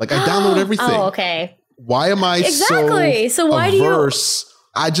 Like, I download everything. Oh, okay. Why am I so why averse?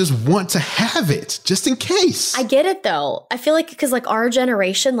 I just want to have it just in case. I get it though. I feel like because like our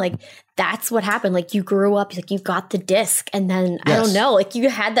generation, like that's what happened. Like you grew up, like you got the disc and then I don't know, like you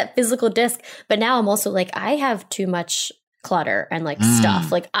had that physical disc. But now I'm also like, I have too much clutter and like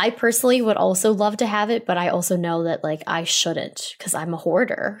stuff. Like I personally would also love to have it, but I also know that like I shouldn't because I'm a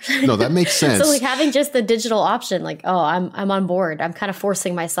hoarder. No, that makes sense. So like having just the digital option, like, oh, I'm on board. I'm kind of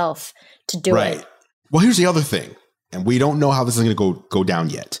forcing myself to do it. Well, here's the other thing. And we don't know how this is going to go down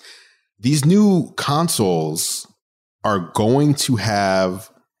yet. These new consoles are going to have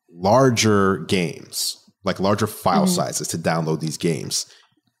larger games, like larger file sizes to download these games.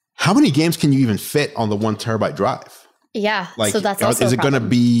 How many games can you even fit on the 1 terabyte drive? Yeah. Like, so that's also is it going to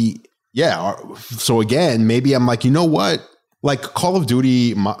be, so again, maybe I'm like, you know what? Like Call of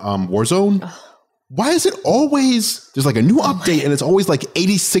Duty Warzone, why is it always, there's like a new update and it's always like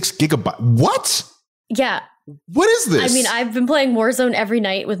 86 gigabytes. What? Yeah. What is this? I mean, I've been playing Warzone every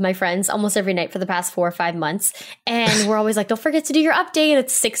night with my friends, almost every night for the past 4 or 5 months. And we're always like, don't forget to do your update.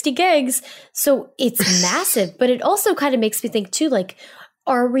 It's 60 gigs. So it's massive. But it also kind of makes me think too, like,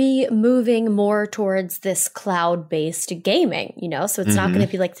 are we moving more towards this cloud-based gaming, you know? So it's not going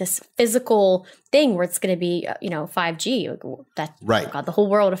to be like this physical thing where it's going to be, 5G. Like, God, the whole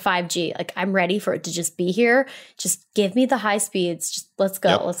world of 5G. Like, I'm ready for it to just be here. Just give me the high speeds. Just let's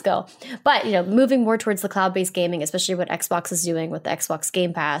go. Let's go. But, moving more towards the cloud-based gaming, especially what Xbox is doing with the Xbox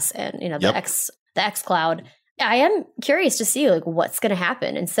Game Pass and, the X Cloud. I am curious to see like what's going to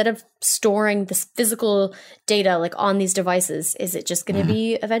happen instead of storing this physical data like on these devices. Is it just going to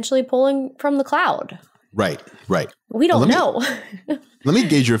be eventually pulling from the cloud? Right. We don't know. Let me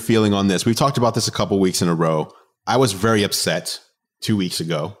gauge your feeling on this. We've talked about this a couple weeks in a row. I was very upset 2 weeks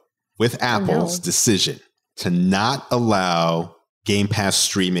ago with Apple's decision to not allow Game Pass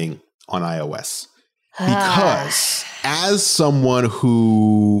streaming on iOS because as someone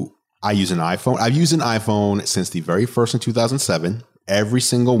who I use an iPhone. I've used an iPhone since the very first in 2007. Every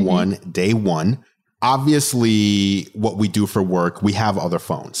single one, day one. Obviously, what we do for work, we have other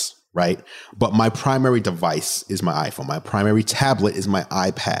phones, right? But my primary device is my iPhone. My primary tablet is my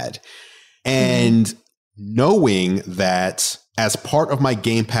iPad. And knowing that as part of my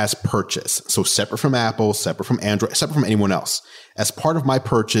Game Pass purchase, so separate from Apple, separate from Android, separate from anyone else, as part of my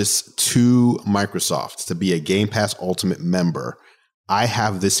purchase to Microsoft to be a Game Pass Ultimate member, I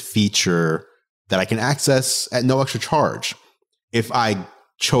have this feature that I can access at no extra charge. If I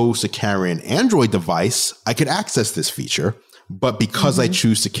chose to carry an Android device, I could access this feature. But because I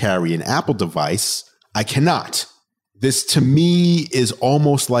choose to carry an Apple device, I cannot. This to me is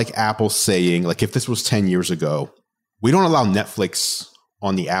almost like Apple saying, like if this was 10 years ago, we don't allow Netflix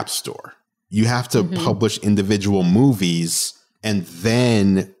on the App Store. You have to publish individual movies and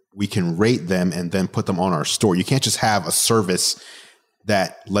then we can rate them and then put them on our store. You can't just have a service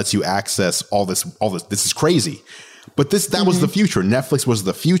that lets you access all this. This is crazy. But that was the future. Netflix was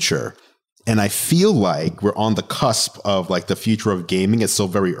the future. And I feel like we're on the cusp of like the future of gaming. It's still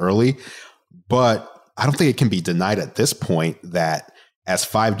very early, but I don't think it can be denied at this point that as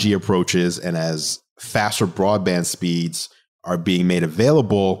 5G approaches and as faster broadband speeds are being made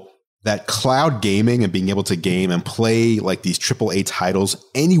available, that cloud gaming and being able to game and play like these AAA titles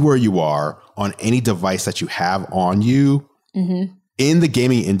anywhere you are on any device that you have on you in the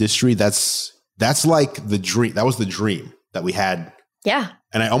gaming industry, that's like the dream. That was the dream that we had. Yeah.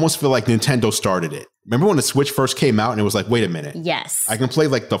 And I almost feel like Nintendo started it. Remember when the Switch first came out and it was like, wait a minute. Yes. I can play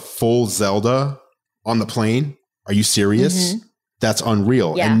like the full Zelda on the plane. Are you serious? That's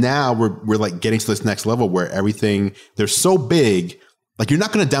unreal. Yeah. And now we're like getting to this next level where everything, they're so big. Like you're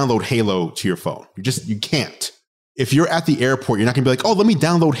not going to download Halo to your phone. You can't. If you're at the airport, you're not going to be like, oh, let me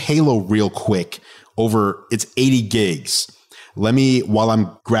download Halo real quick over it's 80 gigs. Let me, while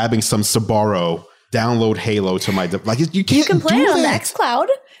I'm grabbing some Sbarro, download Halo to my device. Like you can't. You can play it on the xCloud.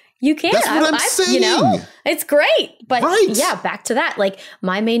 You can. That's what I'm saying. It's great. But yeah, back to that. Like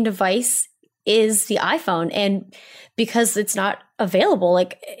my main device is the iPhone. And because it's not available,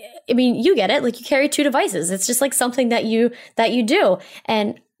 like, I mean, you get it, like you carry 2 devices. It's just like something that you do.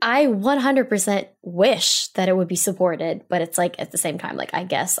 And I 100% wish that it would be supported, but it's like at the same time, like, I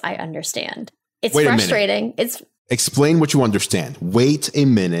guess I understand. It's frustrating. Explain what you understand. Wait a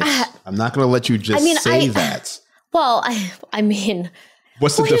minute. I'm not going to let you just say that. Well, I mean,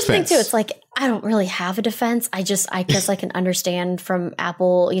 what's the defense? Here's the thing too. It's like, I don't really have a defense. I guess I can understand from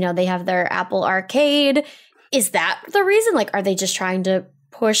Apple, you know, they have their Apple Arcade. Is that the reason? Like, are they just trying to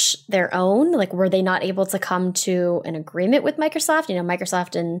push their own? Like, were they not able to come to an agreement with Microsoft? You know,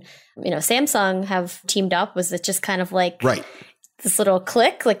 Microsoft and, you know, Samsung have teamed up. Was it just kind of like this little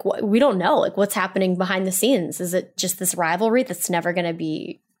click? Like, we don't know. Like, what's happening behind the scenes? Is it just this rivalry that's never going to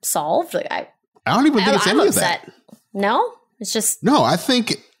be solved? Like, I don't even think it's any of that. No, it's just no. I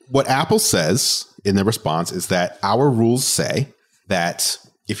think what Apple says in their response is that our rules say that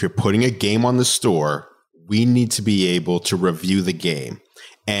if you're putting a game on the store, we need to be able to review the game.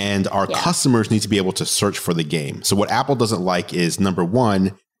 And our customers need to be able to search for the game. So what Apple doesn't like is, number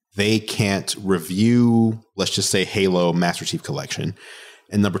one, they can't review, let's just say, Halo Master Chief Collection.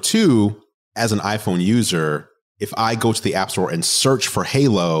 And number two, as an iPhone user, if I go to the App Store and search for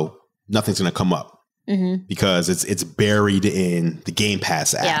Halo, nothing's going to come up because it's buried in the Game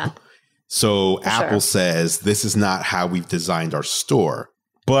Pass app. Yeah. So Apple says, this is not how we've designed our store.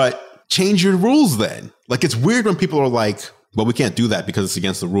 But change your rules then. Like, it's weird when people are like, well, we can't do that because it's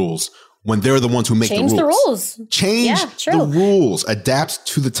against the rules, when they're the ones who make the rules. Change the rules. Adapt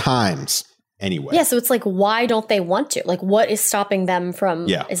to the times. Anyway. Yeah, so it's like, why don't they want to? Like, what is stopping them from,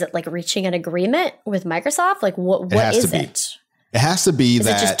 is it like reaching an agriement with Microsoft? Like, what is it? It has to be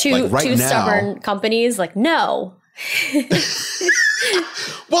that, is it just two stubborn companies? Like, no.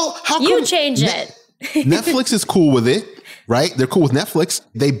 Well, how come you change it? Netflix is cool with it. Right? They're cool with Netflix.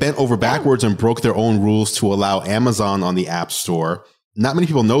 They bent over backwards and broke their own rules to allow Amazon on the App Store. Not many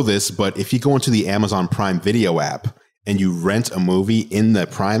people know this, but if you go into the Amazon Prime Video app and you rent a movie in the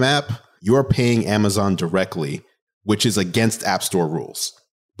Prime app, you're paying Amazon directly, which is against App Store rules.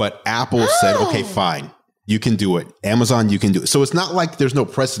 But Apple said, okay, fine, you can do it. Amazon, you can do it. So it's not like there's no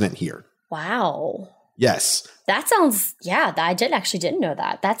precedent here. Wow. Yes. That sounds, I didn't know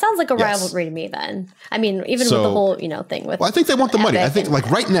that. That sounds like a rivalry to me then. I mean, even with the whole, thing with. Well, I think they want the money. I think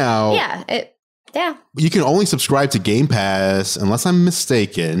like right now. Yeah. You can only subscribe to Game Pass, unless I'm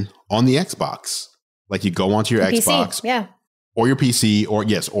mistaken, on the Xbox. Like, you go onto your Xbox. PC, or your PC,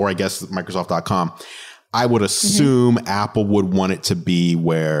 or I guess Microsoft.com. I would assume Apple would want it to be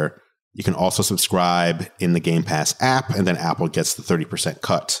where you can also subscribe in the Game Pass app, and then Apple gets the 30%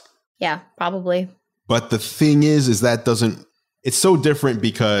 cut. Yeah, probably. But the thing is that it's so different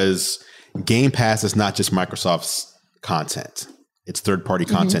because Game Pass is not just Microsoft's content. It's third-party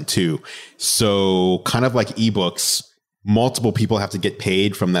content too. So kind of like ebooks, multiple people have to get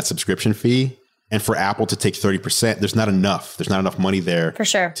paid from that subscription fee. And for Apple to take 30%, there's not enough. There's not enough money there for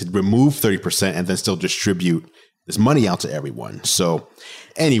sure to remove 30% and then still distribute this money out to everyone. So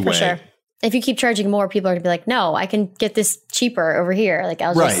anyway. For sure. If you keep charging more, people are going to be like, no, I can get this cheaper over here. Like,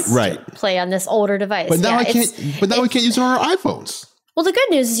 I'll just play on this older device. But now we can't use it on our iPhones. Well, the good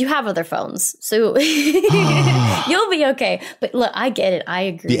news is you have other phones, so you'll be okay. But look, I get it. I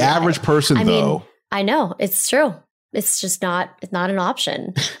agree. The average person, I mean, I know it's true. It's just not an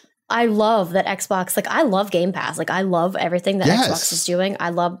option. I love that Xbox, like, I love Game Pass. Like, I love everything that Xbox is doing.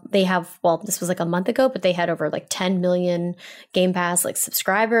 They have, this was like a month ago, but they had over like 10 million Game Pass, like,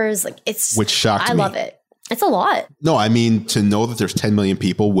 subscribers. Like, which shocked me. I love it. It's a lot. No, I mean, to know that there's 10 million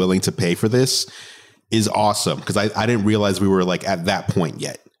people willing to pay for this is awesome. Because I didn't realize we were like at that point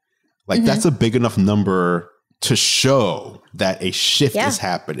yet. Like, that's a big enough number to show that a shift is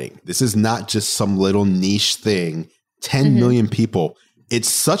happening. This is not just some little niche thing. 10 million people. It's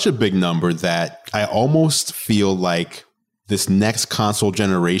such a big number that I almost feel like this next console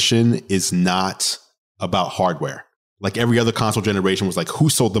generation is not about hardware. Like, every other console generation was like, who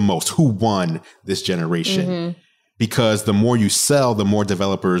sold the most? Who won this generation? Because the more you sell, the more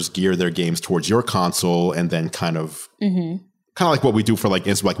developers gear their games towards your console, and then kind of like what we do for like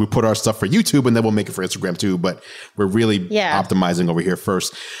Instagram. Like, we put our stuff for YouTube and then we'll make it for Instagram too, but we're really optimizing over here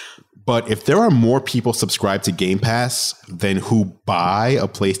first. But if there are more people subscribed to Game Pass than who buy a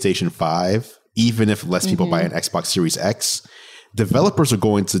PlayStation 5, even if less people buy an Xbox Series X, developers are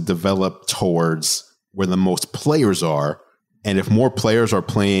going to develop towards where the most players are. And if more players are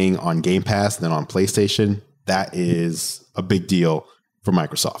playing on Game Pass than on PlayStation, that is a big deal for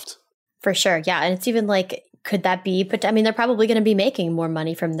Microsoft. For sure. Yeah. And it's even like, could that be, I mean, they're probably going to be making more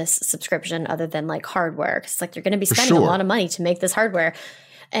money from this subscription other than like hardware. Because like, they're going to be spending a lot of money to make this hardware.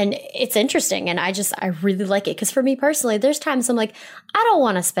 And it's interesting. And I really like it. Because for me personally, there's times I'm like, I don't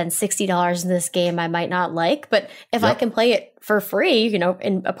want to spend $60 in this game I might not like. But if I can play it for free, you know,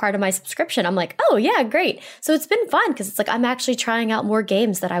 in a part of my subscription, I'm like, oh yeah, great. So it's been fun because it's like I'm actually trying out more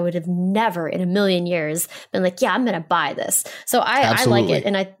games that I would have never in a million years been like, yeah, I'm going to buy this. So I like it.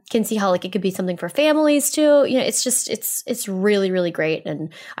 And I can see how like it could be something for families too. You know, it's just, it's really, really great.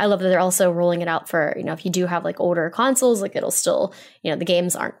 And I love that they're also rolling it out for, you know, if you do have like older consoles, like it'll still, you know, the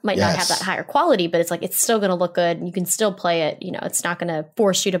games might not have that higher quality, but it's like, it's still going to look good and you can still play it. You know, it's not going to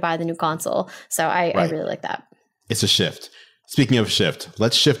force you to buy the new console. So I really like that. It's a shift. Speaking of shift,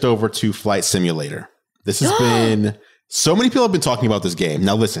 let's shift over to Flight Simulator. This has been, so many people have been talking about this game.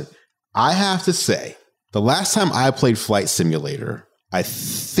 Now listen, I have to say, the last time I played Flight Simulator, I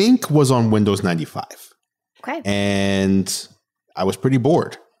think was on Windows 95. Okay. And I was pretty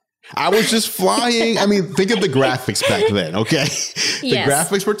bored. I was just flying. I mean, think of the graphics back then, okay? The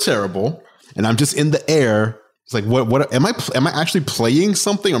graphics were terrible. And I'm just in the air. It's like, what am I actually playing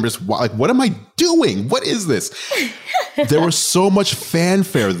something? I'm just like, what am I doing? What is this? There was so much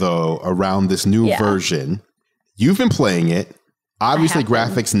fanfare though around this new version. You've been playing it. Obviously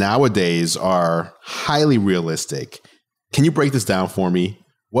graphics nowadays are highly realistic. Can you break this down for me?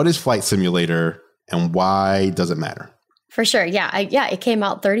 What is Flight Simulator and why does it matter? For sure. Yeah. It came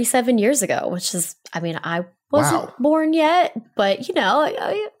out 37 years ago, which is, I mean, I wasn't born yet, but you know,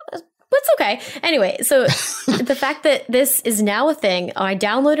 it's okay. Anyway, so the fact that this is now a thing, I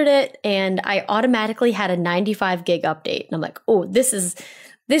downloaded it and I automatically had a 95 gig update. And I'm like, oh, this is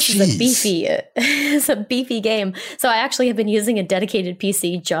it's a beefy game. So I actually have been using a dedicated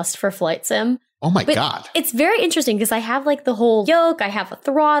PC just for Flight Sim. Oh my God. It's very interesting because I have like the whole yoke, I have a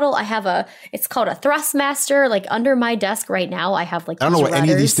throttle, it's called a Thrustmaster. Like under my desk right now, I have like I don't know what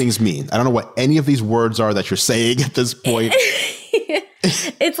any of these things mean. I don't know what any of these words are that you're saying at this point.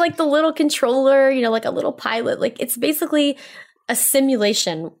 It's like the little controller, you know, like a little pilot. Like it's basically a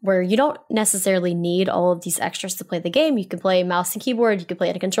simulation where you don't necessarily need all of these extras to play the game. You can play mouse and keyboard, you can play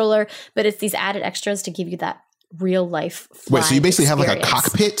it in a controller, but it's these added extras to give you that real life flying Wait, so you basically experience. have like a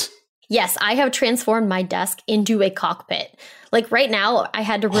cockpit? Yes, I have transformed my desk into a cockpit. Like right now, I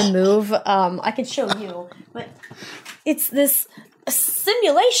had to remove, I can show you, but it's this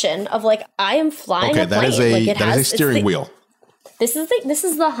simulation of like, I am flying a plane. That is a steering wheel. This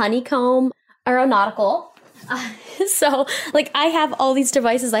is the Honeycomb Aeronautical. So like I have all these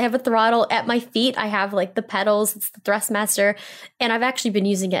devices. I have a throttle at my feet. I have like the pedals. It's the Thrustmaster. And I've actually been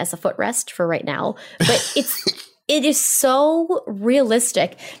using it as a footrest for right now. But it is so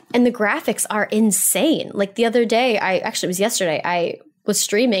realistic and the graphics are insane. Like the other day, it was yesterday, I was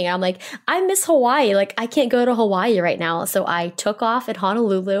streaming and I'm like, I miss Hawaii. Like I can't go to Hawaii right now. So I took off at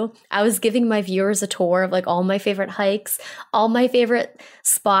Honolulu. I was giving my viewers a tour of like all my favorite hikes, all my favorite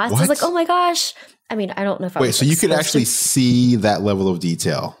spots. I was like, oh my gosh. I mean, I don't know if I was so you could actually see that level of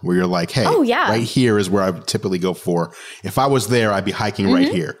detail where you're like, hey, right here is where I would typically go for. If I was there, I'd be hiking right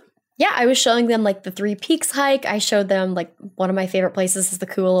here. Yeah, I was showing them like the Three Peaks hike. I showed them like one of my favorite places is the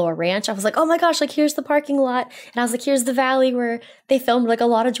Kualoa Ranch. I was like, oh my gosh, like here's the parking lot. And I was like, here's the valley where they filmed like a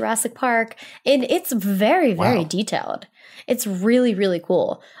lot of Jurassic Park. And it's very, very detailed. It's really, really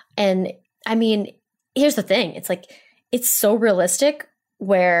cool. And I mean, here's the thing. It's like, it's so realistic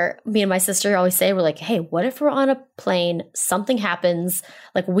where me and my sister always say, we're like, hey, what if we're on a plane, something happens,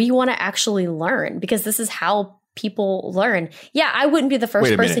 like we want to actually learn because this is how people learn. Yeah, I wouldn't be the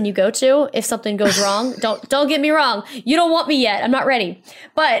first person you go to if something goes wrong. Don't get me wrong. You don't want me yet. I'm not ready.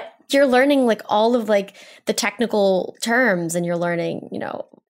 But you're learning like all of like the technical terms and you're learning, you know,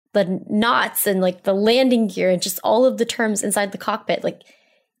 the knots and like the landing gear and just all of the terms inside the cockpit. Like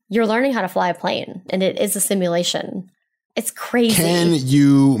you're learning how to fly a plane and it is a simulation. It's crazy. Can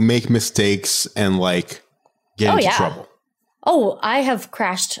you make mistakes and like get into trouble? Oh, I have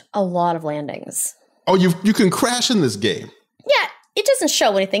crashed a lot of landings. Oh, you can crash in this game. Yeah, it doesn't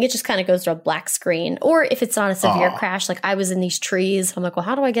show anything. It just kind of goes to a black screen. Or if it's not a severe crash, like I was in these trees. I'm like, well,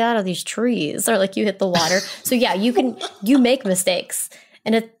 how do I get out of these trees? Or like you hit the water. So yeah, you make mistakes.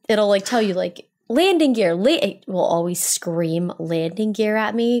 And it'll like tell you like landing gear. It will always scream landing gear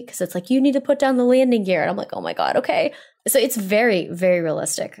at me because it's like, you need to put down the landing gear. And I'm like, oh my God, okay. So it's very, very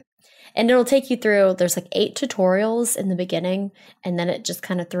realistic. And it'll take you through, there's like 8 tutorials in the beginning. And then it just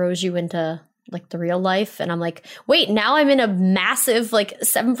kind of throws you into like the real life. And I'm like, wait, now I'm in a massive like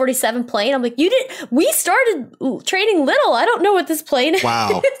 747 plane. I'm like, we started training little. I don't know what this plane is.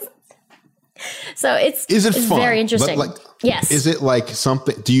 So it's fun? Very interesting. Like, yes. Is it like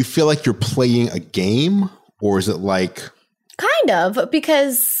something, do you feel like you're playing a game or is it like? Kind of,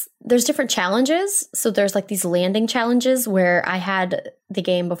 because there's different challenges. So there's like these landing challenges where I had the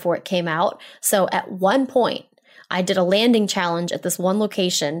game before it came out. So at one point, I did a landing challenge at this one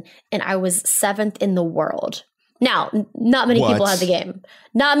location and I was 7th in the world. Now, not many people had the game.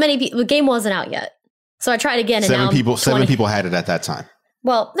 Not many people. The game wasn't out yet. So I tried again. And seven people had it at that time.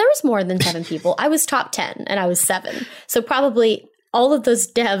 Well, there was more than 7 people. I was top 10 and I was 7. So probably all of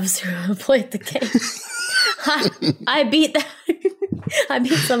those devs who played the game, I beat them. I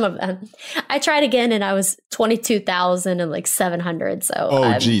beat some of them. I tried again and I was 22,000 and like 700.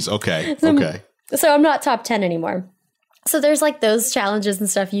 So geez. Okay. Okay. So I'm not top 10 anymore. So there's like those challenges and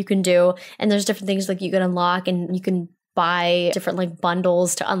stuff you can do. And there's different things like you can unlock and you can buy different like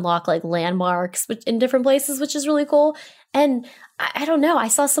bundles to unlock like landmarks in different places, which is really cool. And I don't know. I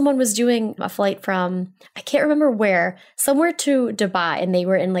saw someone was doing a flight from, I can't remember where, somewhere to Dubai. And they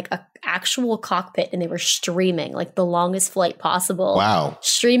were in like a actual cockpit and they were streaming like the longest flight possible. Wow.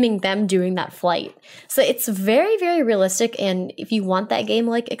 Streaming them doing that flight. So it's very, very realistic. And if you want that game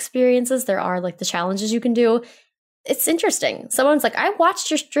like experiences, there are like the challenges you can do. It's interesting. Someone's like, I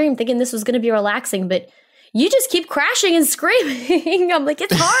watched your stream thinking this was going to be relaxing, but you just keep crashing and screaming. I'm like,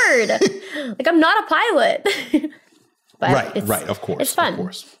 it's hard. Like, I'm not a pilot. But right. Of course. It's fun. Of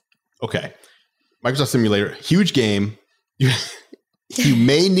course. Okay. Microsoft Simulator, huge game. You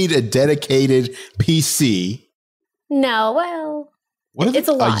may need a dedicated PC. No, well, what is it's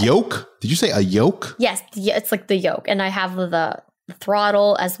a lot. A yoke? Did you say a yoke? Yes, it's like the yoke. And I have the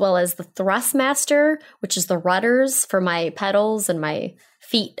throttle as well as the Thrustmaster, which is the rudders for my pedals and my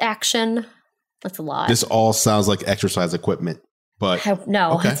feet action. That's a lot. This all sounds like exercise equipment, but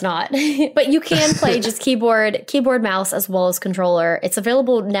no, It's not. But you can play just keyboard, mouse, as well as controller. It's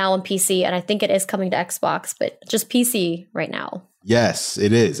available now on PC, and I think it is coming to Xbox, but just PC right now. Yes,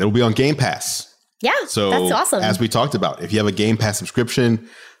 it is. It'll be on Game Pass. Yeah, so that's awesome. As we talked about, if you have a Game Pass subscription,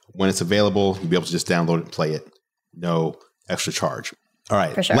 when it's available, you'll be able to just download it and play it. No extra charge. All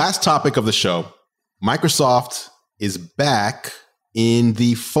right. For sure. Last topic of the show. Microsoft is back in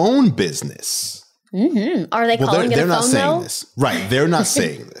the phone business. Mm-hmm. Are they calling it a phone, they're not saying though? this. Right. They're not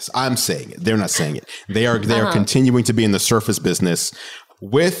saying this. I'm saying it. They're not saying it. They are continuing to be in the Surface business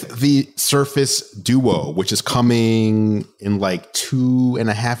with the Surface Duo, which is coming in like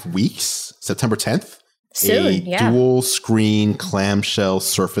 2.5 weeks, September 10th. Soon, dual screen clamshell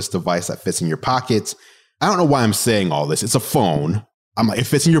Surface device that fits in your pocket. I don't know why I'm saying all this. It's a phone. I'm like, it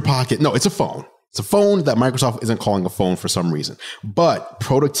fits in your pocket. No, it's a phone. It's a phone that Microsoft isn't calling a phone for some reason, but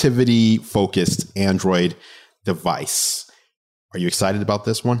productivity focused Android device. Are you excited about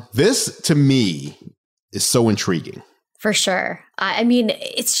this one? This to me is so intriguing. For sure. I mean,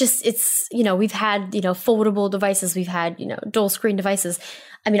 it's, we've had, foldable devices. We've had, dual screen devices.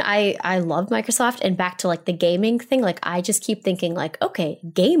 I mean, I love Microsoft, and back to like the gaming thing. Like, I just keep thinking like, okay,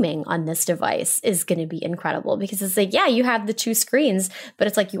 gaming on this device is going to be incredible because it's like, yeah, you have the 2 screens, but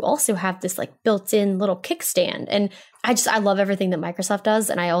it's like you also have this like built-in little kickstand. And I love everything that Microsoft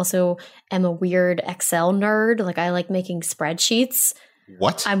does. And I also am a weird Excel nerd. Like, I like making spreadsheets.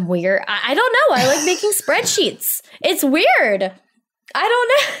 What? I'm weird. I don't know. I like making spreadsheets. It's weird. I don't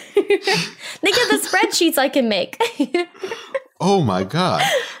know. Think of the spreadsheets I can make. Oh my God.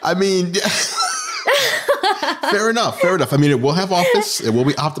 I mean, fair enough. I mean, it will have Office. It will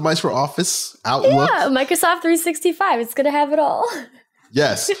be optimized for Office, Outlook. Yeah, Microsoft 365. It's going to have it all.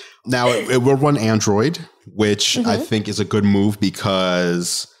 Yes. Now, it will run Android, which I think is a good move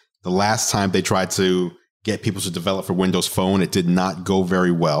because the last time they tried to get people to develop for Windows Phone, it did not go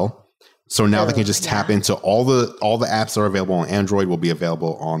very well. So now they can just tap into all the apps that are available on Android will be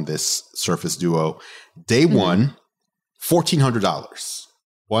available on this Surface Duo. Day one, $1,400,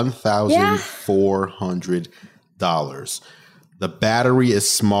 $1,400. The battery is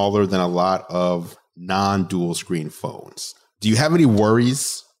smaller than a lot of non-dual screen phones. Do you have any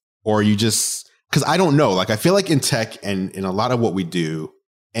worries, or are you just, because I don't know, like I feel like in tech and in a lot of what we do,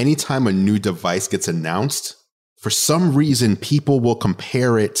 anytime a new device gets announced, for some reason, people will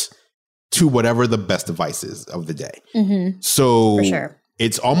compare it to whatever the best device is of the day. So for sure.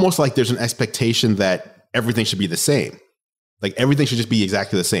 It's almost like there's an expectation that everything should be the same. Like everything should just be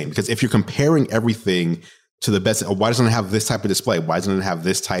exactly the same. Because if you're comparing everything to the best, why doesn't it have this type of display? Why doesn't it have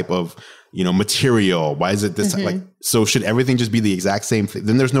this type of, material? Why is it this type? Like, so should everything just be the exact same thing?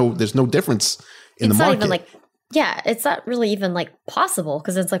 Then there's no difference in the market. It's not even like, it's not really even like possible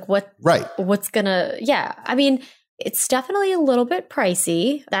because it's like what's gonna, I mean, it's definitely a little bit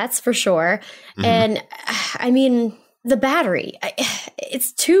pricey. That's for sure. And I mean, the battery,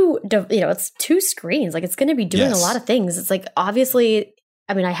 it's 2 screens. Like it's going to be doing a lot of things. It's like, obviously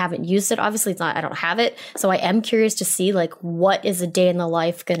I mean, I haven't used it. Obviously, I don't have it. So I am curious to see like, what is a day in the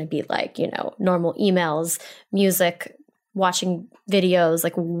life going to be like, normal emails, music, watching videos,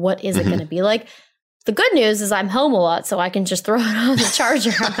 like what is it going to be like? The good news is I'm home a lot, so I can just throw it on the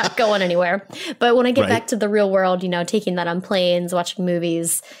charger. I'm not going anywhere. But when I get back to the real world, taking that on planes, watching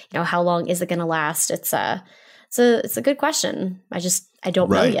movies, how long is it going to last? It's a good question. I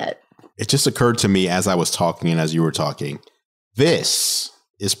don't know yet. It just occurred to me as I was talking and as you were talking, this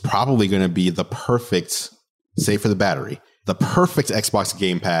is probably going to be the perfect, save for the battery, the perfect Xbox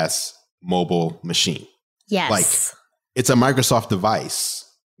Game Pass mobile machine. Yes. Like, it's a Microsoft device.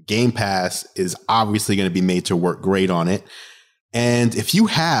 Game Pass is obviously going to be made to work great on it. And if you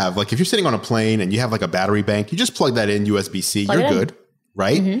have, like, if you're sitting on a plane and you have like a battery bank, you just plug that in USB-C, you're good,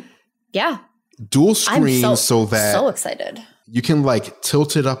 right? Mm-hmm. Yeah. Dual screen so that so excited. You can like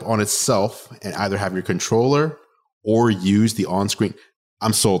tilt it up on itself and either have your controller or use the on-screen.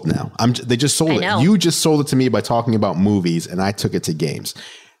 I'm sold now. They just sold it. You just sold it to me by talking about movies, and I took it to games.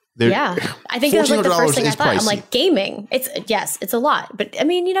 I think that was like the first thing I thought. Pricey. I'm like, gaming. It's a lot. But I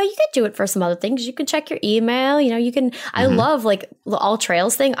mean, you could do it for some other things. You can check your email. You can, I love like the All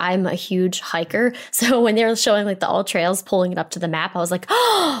Trails thing. I'm a huge hiker. So when they were showing like the All Trails, pulling it up to the map, I was like,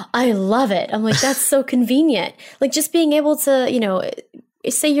 oh, I love it. I'm like, that's so convenient. Like just being able to,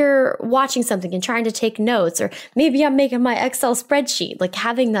 say you're watching something and trying to take notes, or maybe I'm making my Excel spreadsheet, like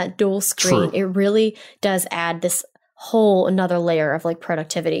having that dual screen, it really does add this whole another layer of like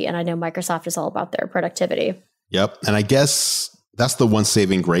productivity. And I know Microsoft is all about their productivity. Yep. And I guess that's the one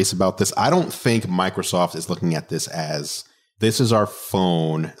saving grace about this. I don't think Microsoft is looking at this as this is our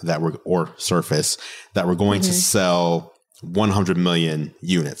phone or Surface that we're going to sell 100 million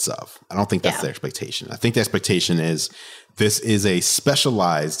units of. I don't think that's the expectation. I think the expectation is this is a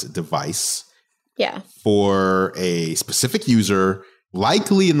specialized device for a specific user,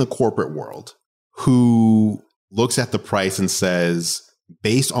 likely in the corporate world, who looks at the price and says,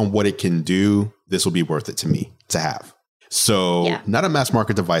 based on what it can do, this will be worth it to me to have. So not a mass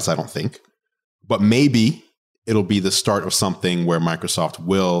market device, I don't think, but maybe it'll be the start of something where Microsoft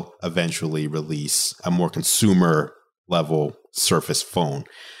will eventually release a more consumer level Surface phone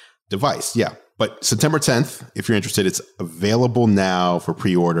device. Yeah. But September 10th, if you're interested, it's available now for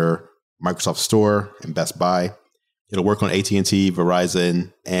pre-order, Microsoft Store and Best Buy. It'll work on AT&T,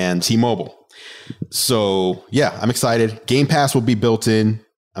 Verizon, and T-Mobile. So, yeah, I'm excited. Game Pass will be built in.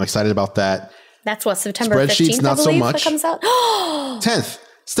 I'm excited about that. That's what, September 15th, not so much. It comes out? 10th.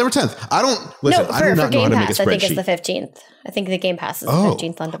 September 10th. I do not know how to make a spreadsheet. I think it's the 15th. I think the Game Pass is the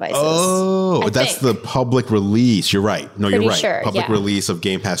 15th on devices. Oh, that's the public release. You're right. No, you're right. Sure, public release of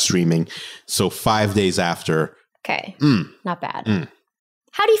Game Pass streaming. So 5 days after. Okay. Not bad.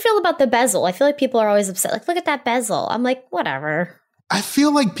 How do you feel about the bezel? I feel like people are always upset. Like, look at that bezel. I'm like, whatever. I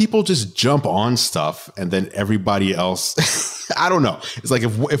feel like people just jump on stuff and then everybody else, I don't know. It's like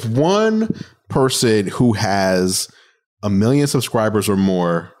if one person who has 1 million subscribers or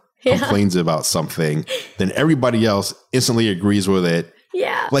more complains about something, then everybody else instantly agrees with it.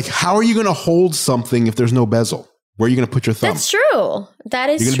 Yeah. Like, how are you going to hold something if there's no bezel? Where are you going to put your thumb? That's true. That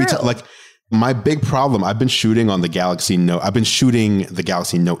is true. My big problem, I've been shooting on the Galaxy Note. I've been shooting the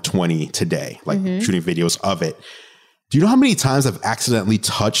Galaxy Note 20 today, shooting videos of it. Do you know how many times I've accidentally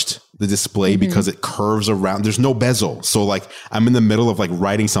touched the display because it curves around? There's no bezel. So like I'm in the middle of like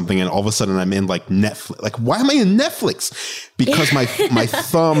writing something and all of a sudden I'm in like Netflix. Like, why am I in Netflix? Because my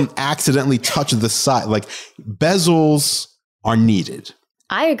thumb accidentally touched the side. Like bezels are needed.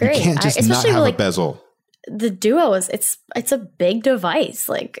 I agree. You can't just not have a bezel. The Duo it's a big device.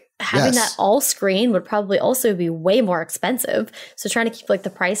 Like having that all screen would probably also be way more expensive. So trying to keep like the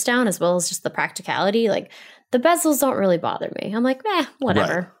price down as well as just the practicality, like the bezels don't really bother me. I'm like,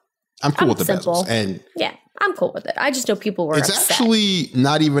 whatever. Right. I'm cool with the bezels. And yeah, I'm cool with it. I just know people were upset. It's actually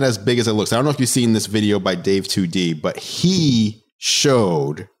not even as big as it looks. I don't know if you've seen this video by Dave 2D, but he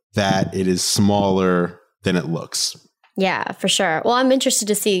showed that it is smaller than it looks. Yeah, for sure. Well, I'm interested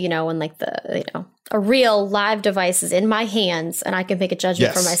to see, when like a real live device is in my hands and I can make a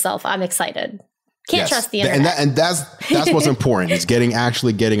judgment for myself. I'm excited. Can't trust the internet. And that's what's important is getting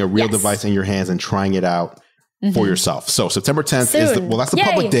a real device in your hands and trying it out for yourself. So September 10th that's the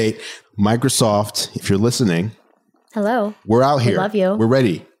public date. Microsoft, if you're listening, hello. We're out here. We love you. We're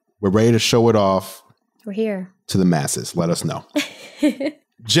ready. We're ready to show it off. We're here. To the masses. Let us know.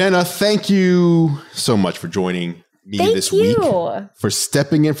 Jenna, thank you so much for joining me this week. For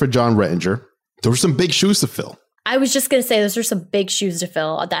stepping in for John Rettinger. There were some big shoes to fill. I was just going to say those are some big shoes to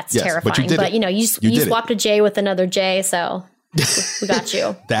fill. That's terrifying. But you swapped a J with another J, so We got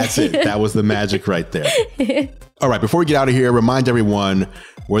you. That's it. That was the magic right there. All right. Before we get out of here, remind everyone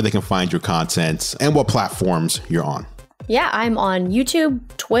where they can find your content and what platforms you're on. Yeah, I'm on YouTube,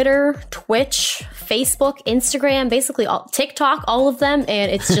 Twitter, Twitch, Facebook, Instagram, basically all, TikTok, all of them.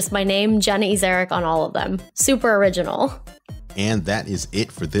 And it's just my name, Jenna Ezarik, on all of them. Super original. And that is it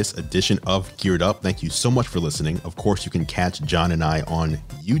for this edition of Geared Up. Thank you so much for listening. Of course, you can catch John and I on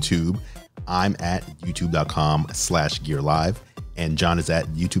YouTube. I'm at youtube.com/GearLive and John is at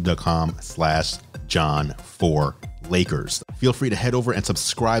youtube.com/John4Lakers. Feel free to head over and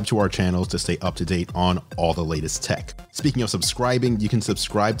subscribe to our channels to stay up to date on all the latest tech. Speaking of subscribing, you can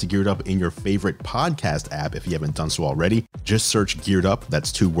subscribe to Geared Up in your favorite podcast app if you haven't done so already. Just search Geared Up,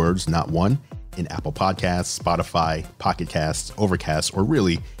 that's 2 words, not one, in Apple Podcasts, Spotify, Pocket Casts, Overcast, or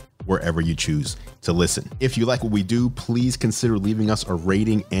really wherever you choose to listen. If you like what we do, please consider leaving us a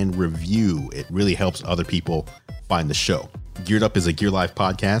rating and review. It really helps other people find the show. Geared Up is a Gear Live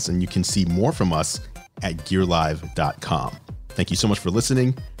podcast, and you can see more from us at gearlive.com. Thank you so much for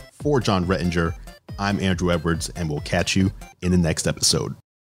listening. For John Rettinger, I'm Andrew Edwards, and we'll catch you in the next episode.